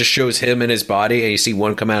 And then it just shows him and his body and you see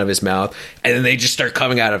one come out of his mouth and then they just start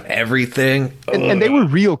coming out of everything. And they were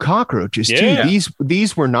real cockroaches too.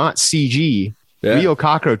 These were not CG. Yeah. Real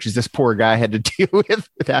cockroaches this poor guy had to deal with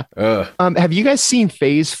that. Have you guys seen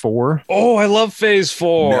Phase 4? Oh, I love Phase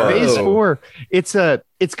 4. No. Phase 4. It's kind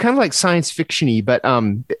of like science fiction-y, but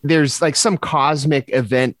there's like some cosmic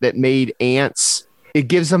event that made ants. It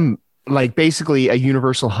gives them like basically a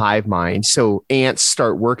universal hive mind. So ants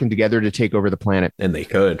start working together to take over the planet. And they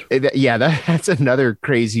could. Yeah, that's another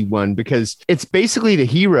crazy one because it's basically the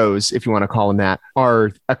heroes, if you want to call them that,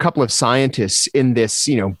 are a couple of scientists in this,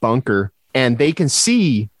 bunker. And they can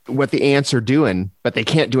see what the ants are doing, but they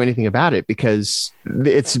can't do anything about it because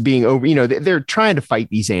it's being over. They're trying to fight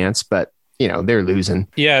these ants, but they're losing.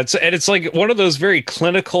 Yeah, it's like one of those very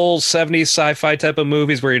clinical 70s sci-fi type of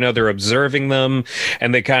movies where they're observing them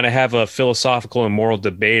and they kind of have a philosophical and moral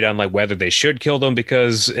debate on like whether they should kill them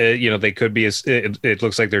because they could be. It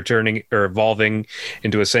looks like they're turning or evolving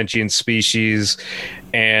into a sentient species,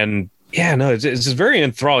 and. Yeah, no, it's just very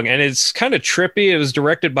enthralling, and it's kind of trippy. It was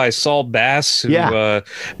directed by Saul Bass, who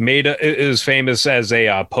is famous as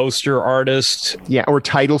a poster artist. Yeah, or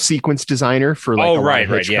title sequence designer for like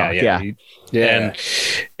right, yeah. And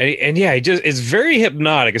it's very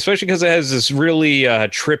hypnotic, especially because it has this really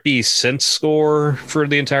trippy synth score for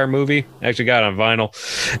the entire movie. I actually got it on vinyl,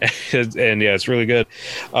 and it's really good.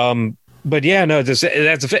 But yeah, no, that's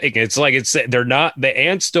a thing. It's like they're not, the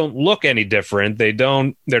ants don't look any different.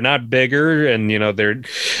 They're not bigger, and they're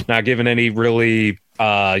not given any really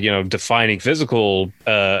defining physical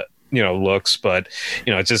looks. But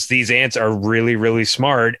it's just these ants are really, really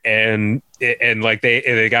smart, and like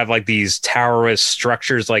they got like these towerist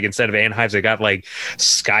structures. Like instead of ant hives, they got like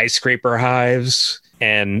skyscraper hives.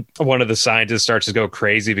 And one of the scientists starts to go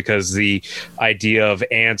crazy because the idea of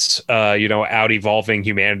ants, out evolving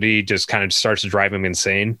humanity just kind of starts to drive him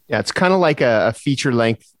insane. Yeah, it's kind of like a feature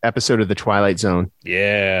length episode of The Twilight Zone.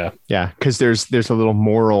 Yeah. Yeah, because there's a little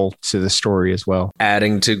moral to the story as well.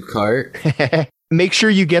 Adding to cart. Make sure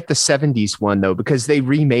you get the 70s one, though, because they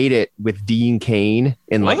remade it with Dean Cain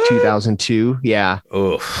in like 2002. Yeah.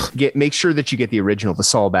 Make sure that you get the original, the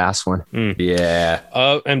Saul Bass one. Yeah.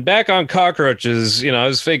 And back on cockroaches, I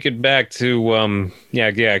was thinking back to,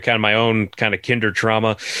 kind of my own kind of kinder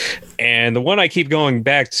trauma. And the one I keep going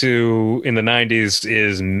back to in the 90s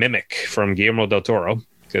is Mimic from Guillermo del Toro.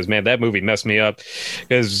 Because, man, that movie messed me up.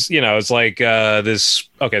 Because, it's like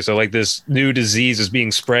this new disease is being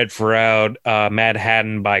spread throughout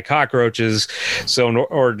Manhattan by cockroaches. So in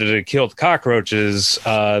order to kill the cockroaches,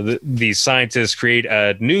 the scientists create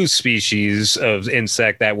a new species of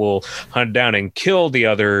insect that will hunt down and kill the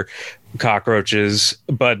other cockroaches,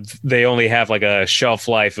 but they only have like a shelf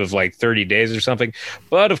life of like 30 days or something.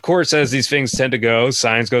 But of course, as these things tend to go,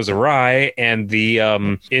 science goes awry, and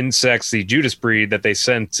the insects, the Judas breed that they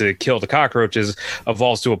sent to kill the cockroaches,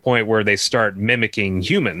 evolves to a point where they start mimicking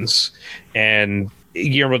humans. And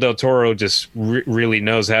Guillermo del Toro just really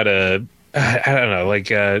knows how to, I don't know, like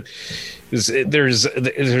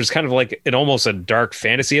there's kind of like almost a dark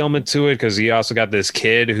fantasy element to it, because he also got this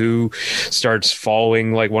kid who starts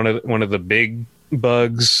following like one of the big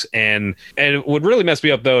bugs, and what really messed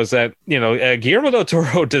me up though is that Guillermo del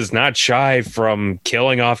Toro does not shy from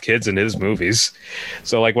killing off kids in his movies.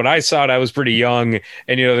 So like when I saw it, I was pretty young,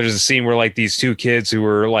 and there's a scene where like these two kids who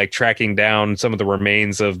were like tracking down some of the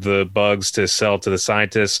remains of the bugs to sell to the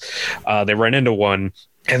scientists, they run into one.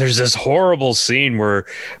 And there's this horrible scene where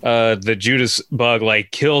the Judas bug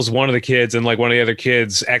like kills one of the kids, and like one of the other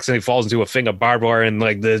kids accidentally falls into a thing of barbed wire, and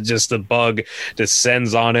like the bug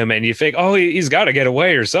descends on him, and you think, oh, he's got to get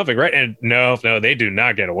away or something, right? And no, they do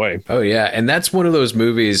not get away. Oh yeah, and that's one of those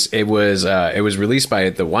movies. It was released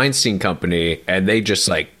by the Weinstein Company, and they just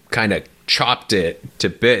like kind of chopped it to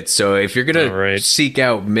bits. So if you're gonna seek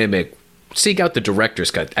out Mimic, seek out the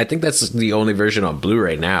director's cut. I think that's the only version on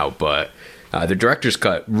Blu-ray now, but. The director's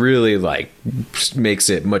cut really like makes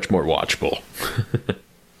it much more watchable.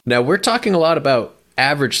 Now we're talking a lot about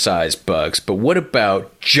average size bugs, but what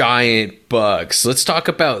about giant bugs? Let's talk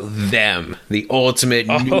about them. The ultimate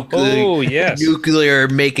nuclear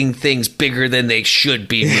making things bigger than they should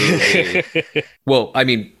be moving. Well, I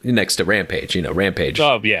mean, next to Rampage, Rampage.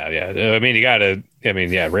 Oh, yeah. I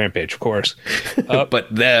mean, Rampage, of course.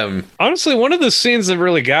 But them. Honestly, one of the scenes that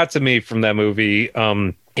really got to me from that movie,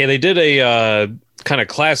 they did a kind of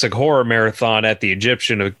classic horror marathon at the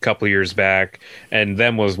Egyptian a couple years back, and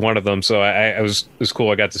them was one of them. So it was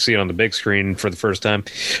cool. I got to see it on the big screen for the first time.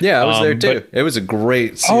 Yeah, I was there too. It was a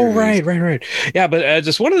great series. Oh, right. Yeah, but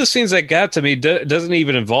just one of the scenes that got to me doesn't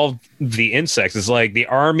even involve the insects. It's like the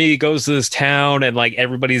army goes to this town and like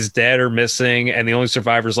everybody's dead or missing, and the only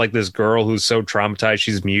survivor is like this girl who's so traumatized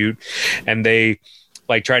she's mute, and they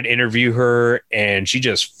like try to interview her, and she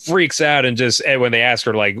just freaks out, and when they ask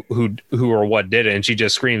her like who or what did it, and she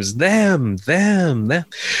just screams them.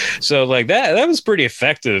 So like that was pretty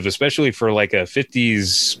effective, especially for like a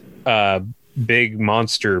 50s big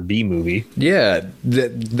monster B movie. Yeah,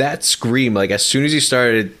 that scream, like as soon as you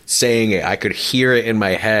started saying it, I could hear it in my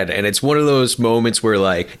head, and it's one of those moments where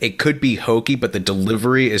like it could be hokey, but the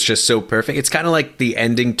delivery is just so perfect. It's kind of like the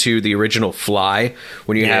ending to the original Fly,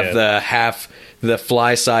 when you have the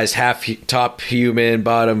fly size, half top human,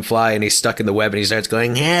 bottom fly, and he's stuck in the web, and he starts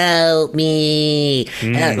going, "Help me!"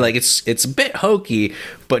 Like it's a bit hokey,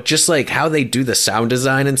 but just like how they do the sound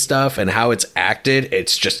design and stuff, and how it's acted,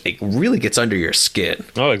 it really gets under your skin.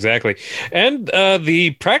 Oh, exactly. And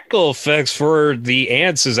the practical effects for the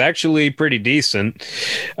ants is actually pretty decent.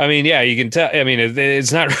 I mean, yeah, you can tell. I mean,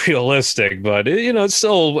 it's not realistic, but it's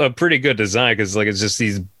still a pretty good design, because like it's just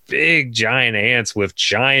these big giant ants with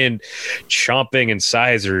giant chomping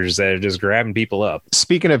incisors that are just grabbing people up.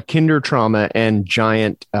 Speaking of kinder trauma and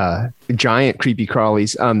giant creepy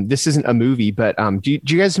crawlies, this isn't a movie, but do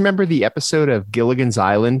you guys remember the episode of Gilligan's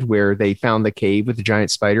Island where they found the cave with the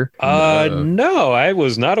giant spider? No, I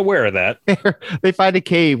was not aware of that. They find a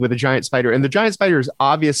cave with a giant spider, and the giant spider is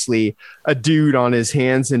obviously a dude on his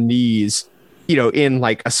hands and knees, in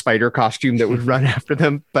like a spider costume that would run after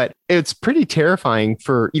them. But it's pretty terrifying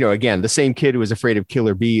for, again, the same kid who was afraid of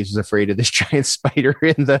killer bees was afraid of this giant spider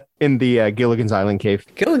in the Gilligan's Island cave.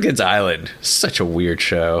 Gilligan's Island, such a weird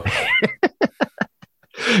show.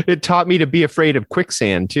 It taught me to be afraid of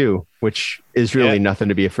quicksand too, which is really nothing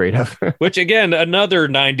to be afraid of. Which again, another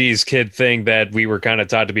 90s kid thing that we were kind of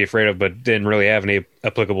taught to be afraid of, but didn't really have any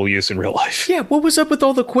applicable use in real life. Yeah, what was up with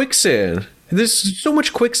all the quicksand? There's so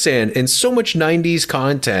much quicksand and so much 90s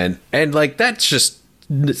content, and like that's just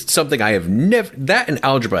something I have never, that and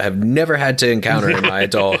algebra have never had to encounter in my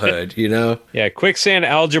adulthood, Yeah, quicksand,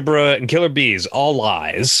 algebra, and killer bees, all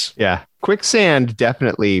lies. Yeah, quicksand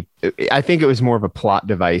definitely, I think it was more of a plot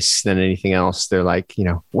device than anything else. They're like,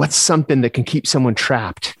 what's something that can keep someone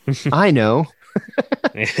trapped? I know.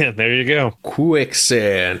 Yeah, there you go.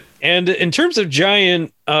 Quicksand. And in terms of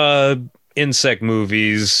giant insect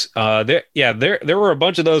movies, there were a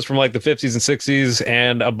bunch of those from like the 50s and 60s,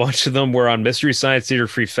 and a bunch of them were on Mystery Science Theater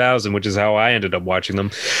 3000, which is how I ended up watching them.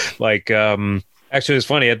 Like actually, it's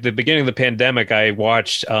funny, at the beginning of the pandemic I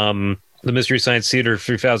watched the Mystery Science Theater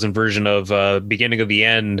 3000 version of Beginning of the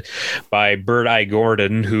End by Bird Eye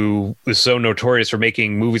Gordon, who was so notorious for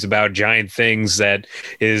making movies about giant things that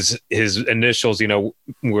his initials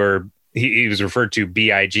were he was referred to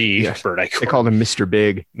B.I.G. Yeah. They called him Mr.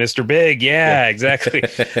 Big. Mr. Big, yeah. Exactly.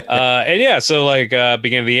 And yeah, so like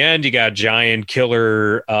beginning of the end, you got giant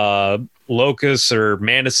killer locusts or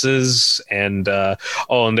manises, and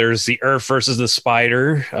and there's the Earth versus the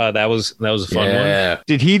spider. That was a fun one.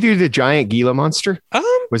 Did he do the giant Gila monster?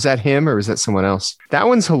 Was that him or was that someone else? That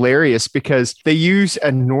one's hilarious because they use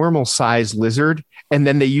a normal size lizard, and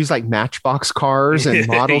then they use like Matchbox cars and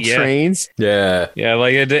model trains. Yeah.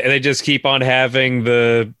 Like they just keep on having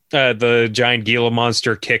the giant Gila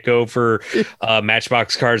monster kick over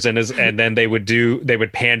Matchbox cars, and then they would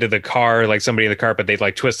pan to the car, like somebody in the car, but they'd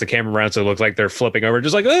like twist the camera around so it looked like they're flipping over,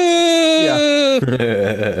 just like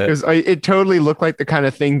it totally looked like the kind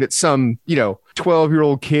of thing that some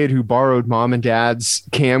 12-year-old kid who borrowed mom and dad's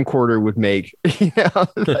camcorder would make.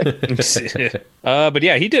 But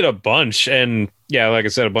yeah, he did a bunch, and yeah, like I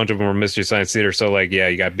said, a bunch of them were Mystery Science Theater. So like, yeah,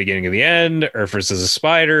 you got Beginning of the End, Earth versus the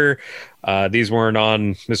Spider. These weren't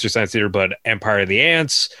on Mystery Science Theater, but Empire of the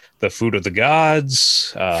Ants, The Food of the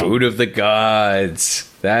Gods. Food of the Gods.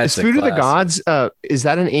 That's Food of the Gods. Is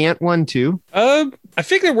that an ant one too? I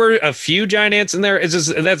think there were a few giant ants in there. It's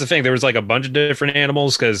just, that's the thing. There was like a bunch of different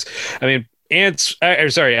animals because, I mean, rats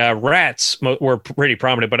were pretty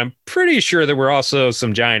prominent, but I'm pretty sure there were also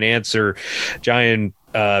some giant ants or giant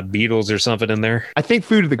beetles or something in there. I think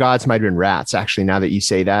Food of the Gods might have been rats, actually, now that you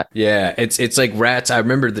say that. Yeah, it's like rats. I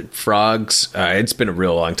remember the frogs. It's been a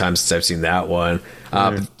real long time since I've seen that one.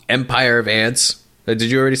 Empire of Ants. Did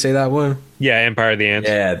you already say that one? Yeah, Empire of the Ants.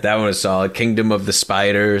 Yeah, that one was solid. Kingdom of the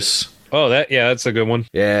Spiders. Oh, that's a good one.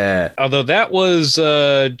 Yeah. Although that was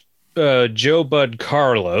Joe Bud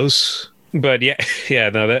Carlos. But you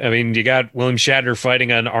got William Shatner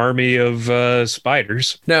fighting an army of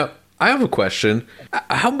spiders. Now, I have a question.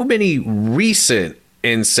 How many recent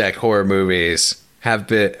insect horror movies have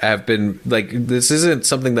been like, this isn't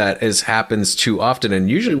something that happens too often,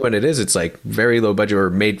 and usually when it is, it's like very low budget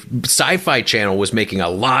or made. Sci-Fi Channel was making a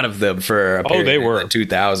lot of them for a period they were in the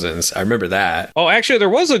 2000s. I remember that. Oh, actually, there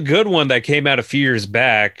was a good one that came out a few years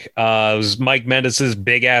back. It was Mike Mendes's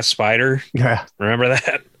Big Ass Spider. Yeah, remember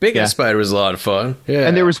that? Big Ass Spider was a lot of fun. Yeah,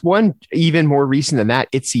 and there was one even more recent than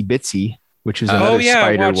that, Itsy Bitsy, which is another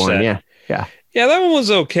spider one. That. Yeah. Yeah, that one was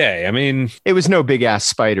okay. I mean, it was no big ass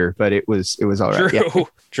spider, but it was all right.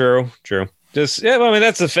 True. Just I mean,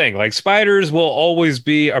 that's the thing. Like, spiders will always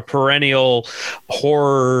be a perennial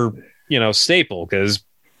horror, staple, because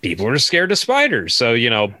people are scared of spiders. So,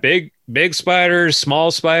 big spiders,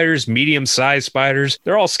 small spiders, medium sized spiders,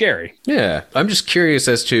 they're all scary. Yeah, I'm just curious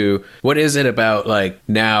as to what is it about like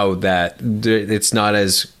now that it's not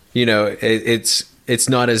as it's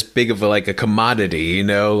not as big of a commodity,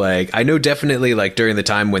 like I know definitely like during the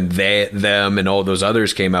time when them and all those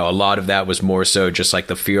others came out, a lot of that was more so just like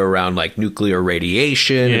the fear around like nuclear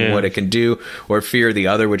radiation and what it can do, or fear of the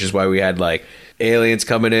other, which is why we had like aliens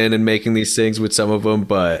coming in and making these things with some of them.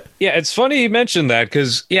 But yeah, it's funny you mentioned that,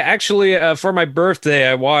 because actually for my birthday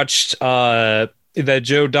I watched that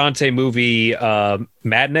Joe Dante movie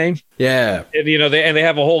Matinee. Yeah. And, they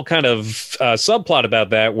have a whole kind of subplot about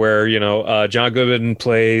that where, John Goodman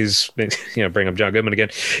plays, bring up John Goodman again.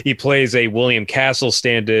 He plays a William Castle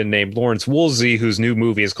stand-in named Lawrence Woolsey, whose new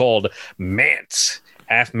movie is called Mance.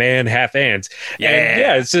 Half man, half ants.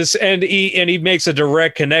 And it's just, and he makes a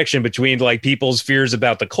direct connection between like people's fears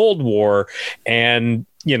about the Cold War and,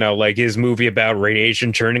 like his movie about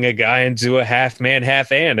radiation turning a guy into a half man,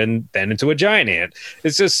 half ant, and then into a giant ant.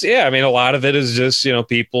 It's just, I mean, a lot of it is just,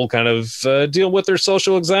 people kind of deal with their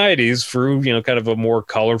social anxieties through, kind of a more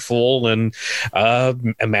colorful and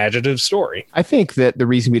imaginative story. I think that the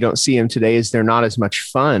reason we don't see them today is they're not as much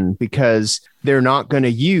fun, because they're not going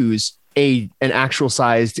to use an actual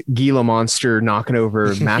sized Gila monster knocking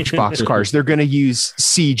over Matchbox cars. They're going to use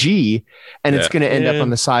CG, and it's going to end up on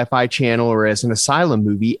the Sci-Fi Channel or as an Asylum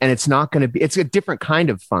movie. And it's not going to be, it's a different kind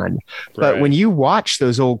of fun. But when you watch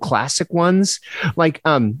those old classic ones, like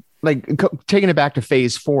taking it back to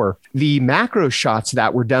Phase 4, the macro shots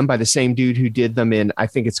that were done by the same dude who did them in, I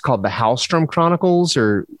think it's called the Hallstrom Chronicles,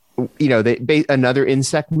 or another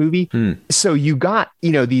insect movie. So you got,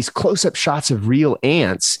 these close-up shots of real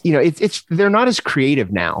ants. They're not as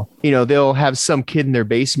creative now. They'll have some kid in their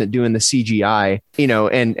basement doing the CGI,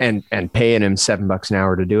 and paying him $7 an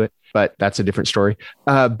hour to do it. But that's a different story.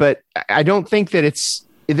 But I don't think that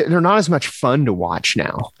they're not as much fun to watch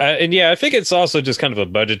now. And I think it's also just kind of a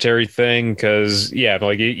budgetary thing, because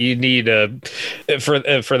like you need for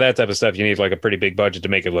that type of stuff, you need like a pretty big budget to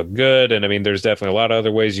make it look good. And I mean, there's definitely a lot of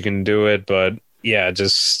other ways you can do it, but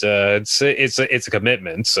just it's a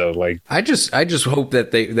commitment. So like, I just hope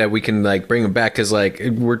that we can like bring them back, because like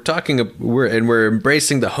we're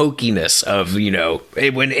embracing the hokiness of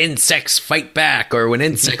when insects fight back or when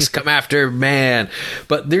insects come after man.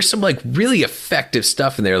 But there's some like really effective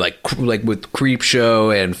stuff in there, like with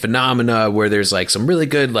Creepshow and Phenomena, where there's like some really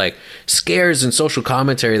good like scares and social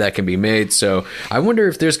commentary that can be made. So I wonder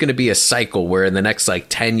if there's going to be a cycle where in the next like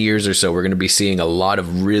 10 years or so, we're going to be seeing a lot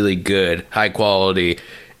of really good high quality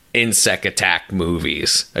insect attack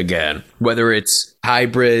movies again, whether it's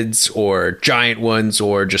hybrids or giant ones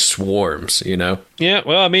or just swarms. Well,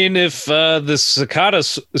 I mean, if the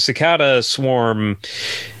cicada swarm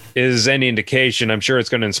is any indication, I'm sure it's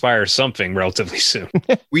going to inspire something relatively soon.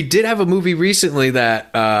 We did have a movie recently that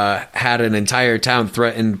had an entire town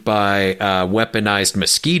threatened by weaponized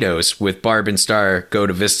mosquitoes, with Barb and Star Go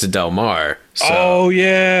to Vista Del Mar. So, oh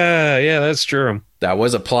yeah, that's true. That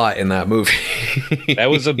was a plot in that movie.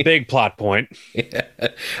 That was a big plot point. Yeah.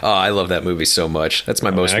 Oh, I love that movie so much. That's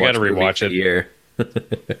my most. I got to rewatch it. Year.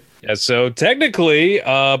 Yeah, so technically,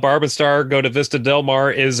 Barb and Star Go to Vista Del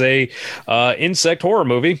Mar is a insect horror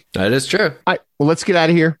movie. That is true. All right, well, let's get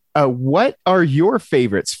out of here. What are your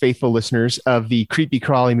favorites, faithful listeners, of the Creepy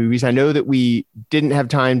Crawly movies? I know that we didn't have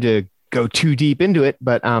time to go too deep into it,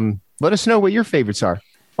 but let us know what your favorites are.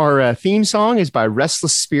 Our theme song is by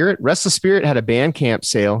Restless Spirit. Restless Spirit had a Bandcamp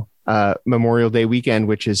sale Memorial Day weekend,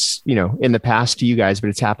 which is, in the past to you guys, but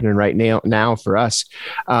it's happening right now for us.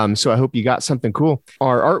 So I hope you got something cool.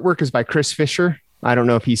 Our artwork is by Chris Fisher. I don't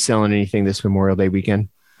know if he's selling anything this Memorial Day weekend,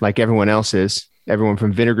 like everyone else is. Everyone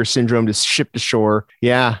from Vinegar Syndrome to Ship to Shore.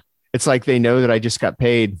 Yeah. It's like they know that I just got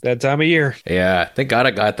paid. That time of year. Yeah. Thank God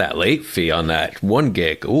I got that late fee on that one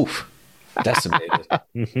gig. Oof. Decimated.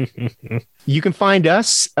 You can find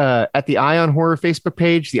us at the Eye on Horror Facebook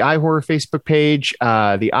page, the Eye Horror Facebook page,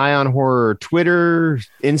 the Eye on Horror Twitter,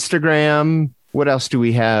 Instagram. What else do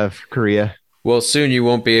we have, Korea? Well, soon you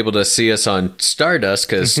won't be able to see us on Stardust,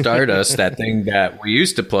 because Stardust, that thing that we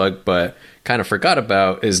used to plug but kind of forgot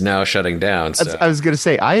about, is now shutting down. So. I was going to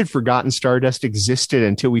say, I had forgotten Stardust existed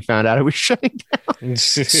until we found out it was shutting down.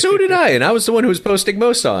 So did I, and I was the one who was posting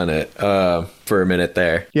most on it for a minute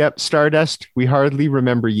there. Yep, Stardust, we hardly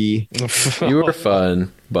remember ye. You were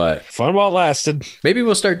fun, but... Fun while it lasted. Maybe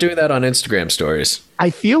we'll start doing that on Instagram stories. I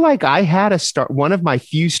feel like I had one of my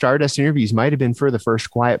few Stardust interviews might have been for the first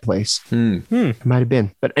Quiet Place. It might have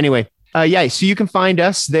been. But anyway, so you can find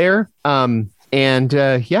us there.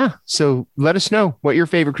 So let us know what your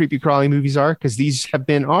favorite creepy crawly movies are, because these have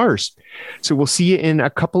been ours. So we'll see you in a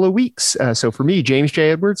couple of weeks. So for me, James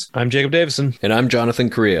J. Edwards. I'm Jacob Davison. And I'm Jonathan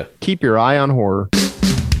Correa. Keep your eye on horror.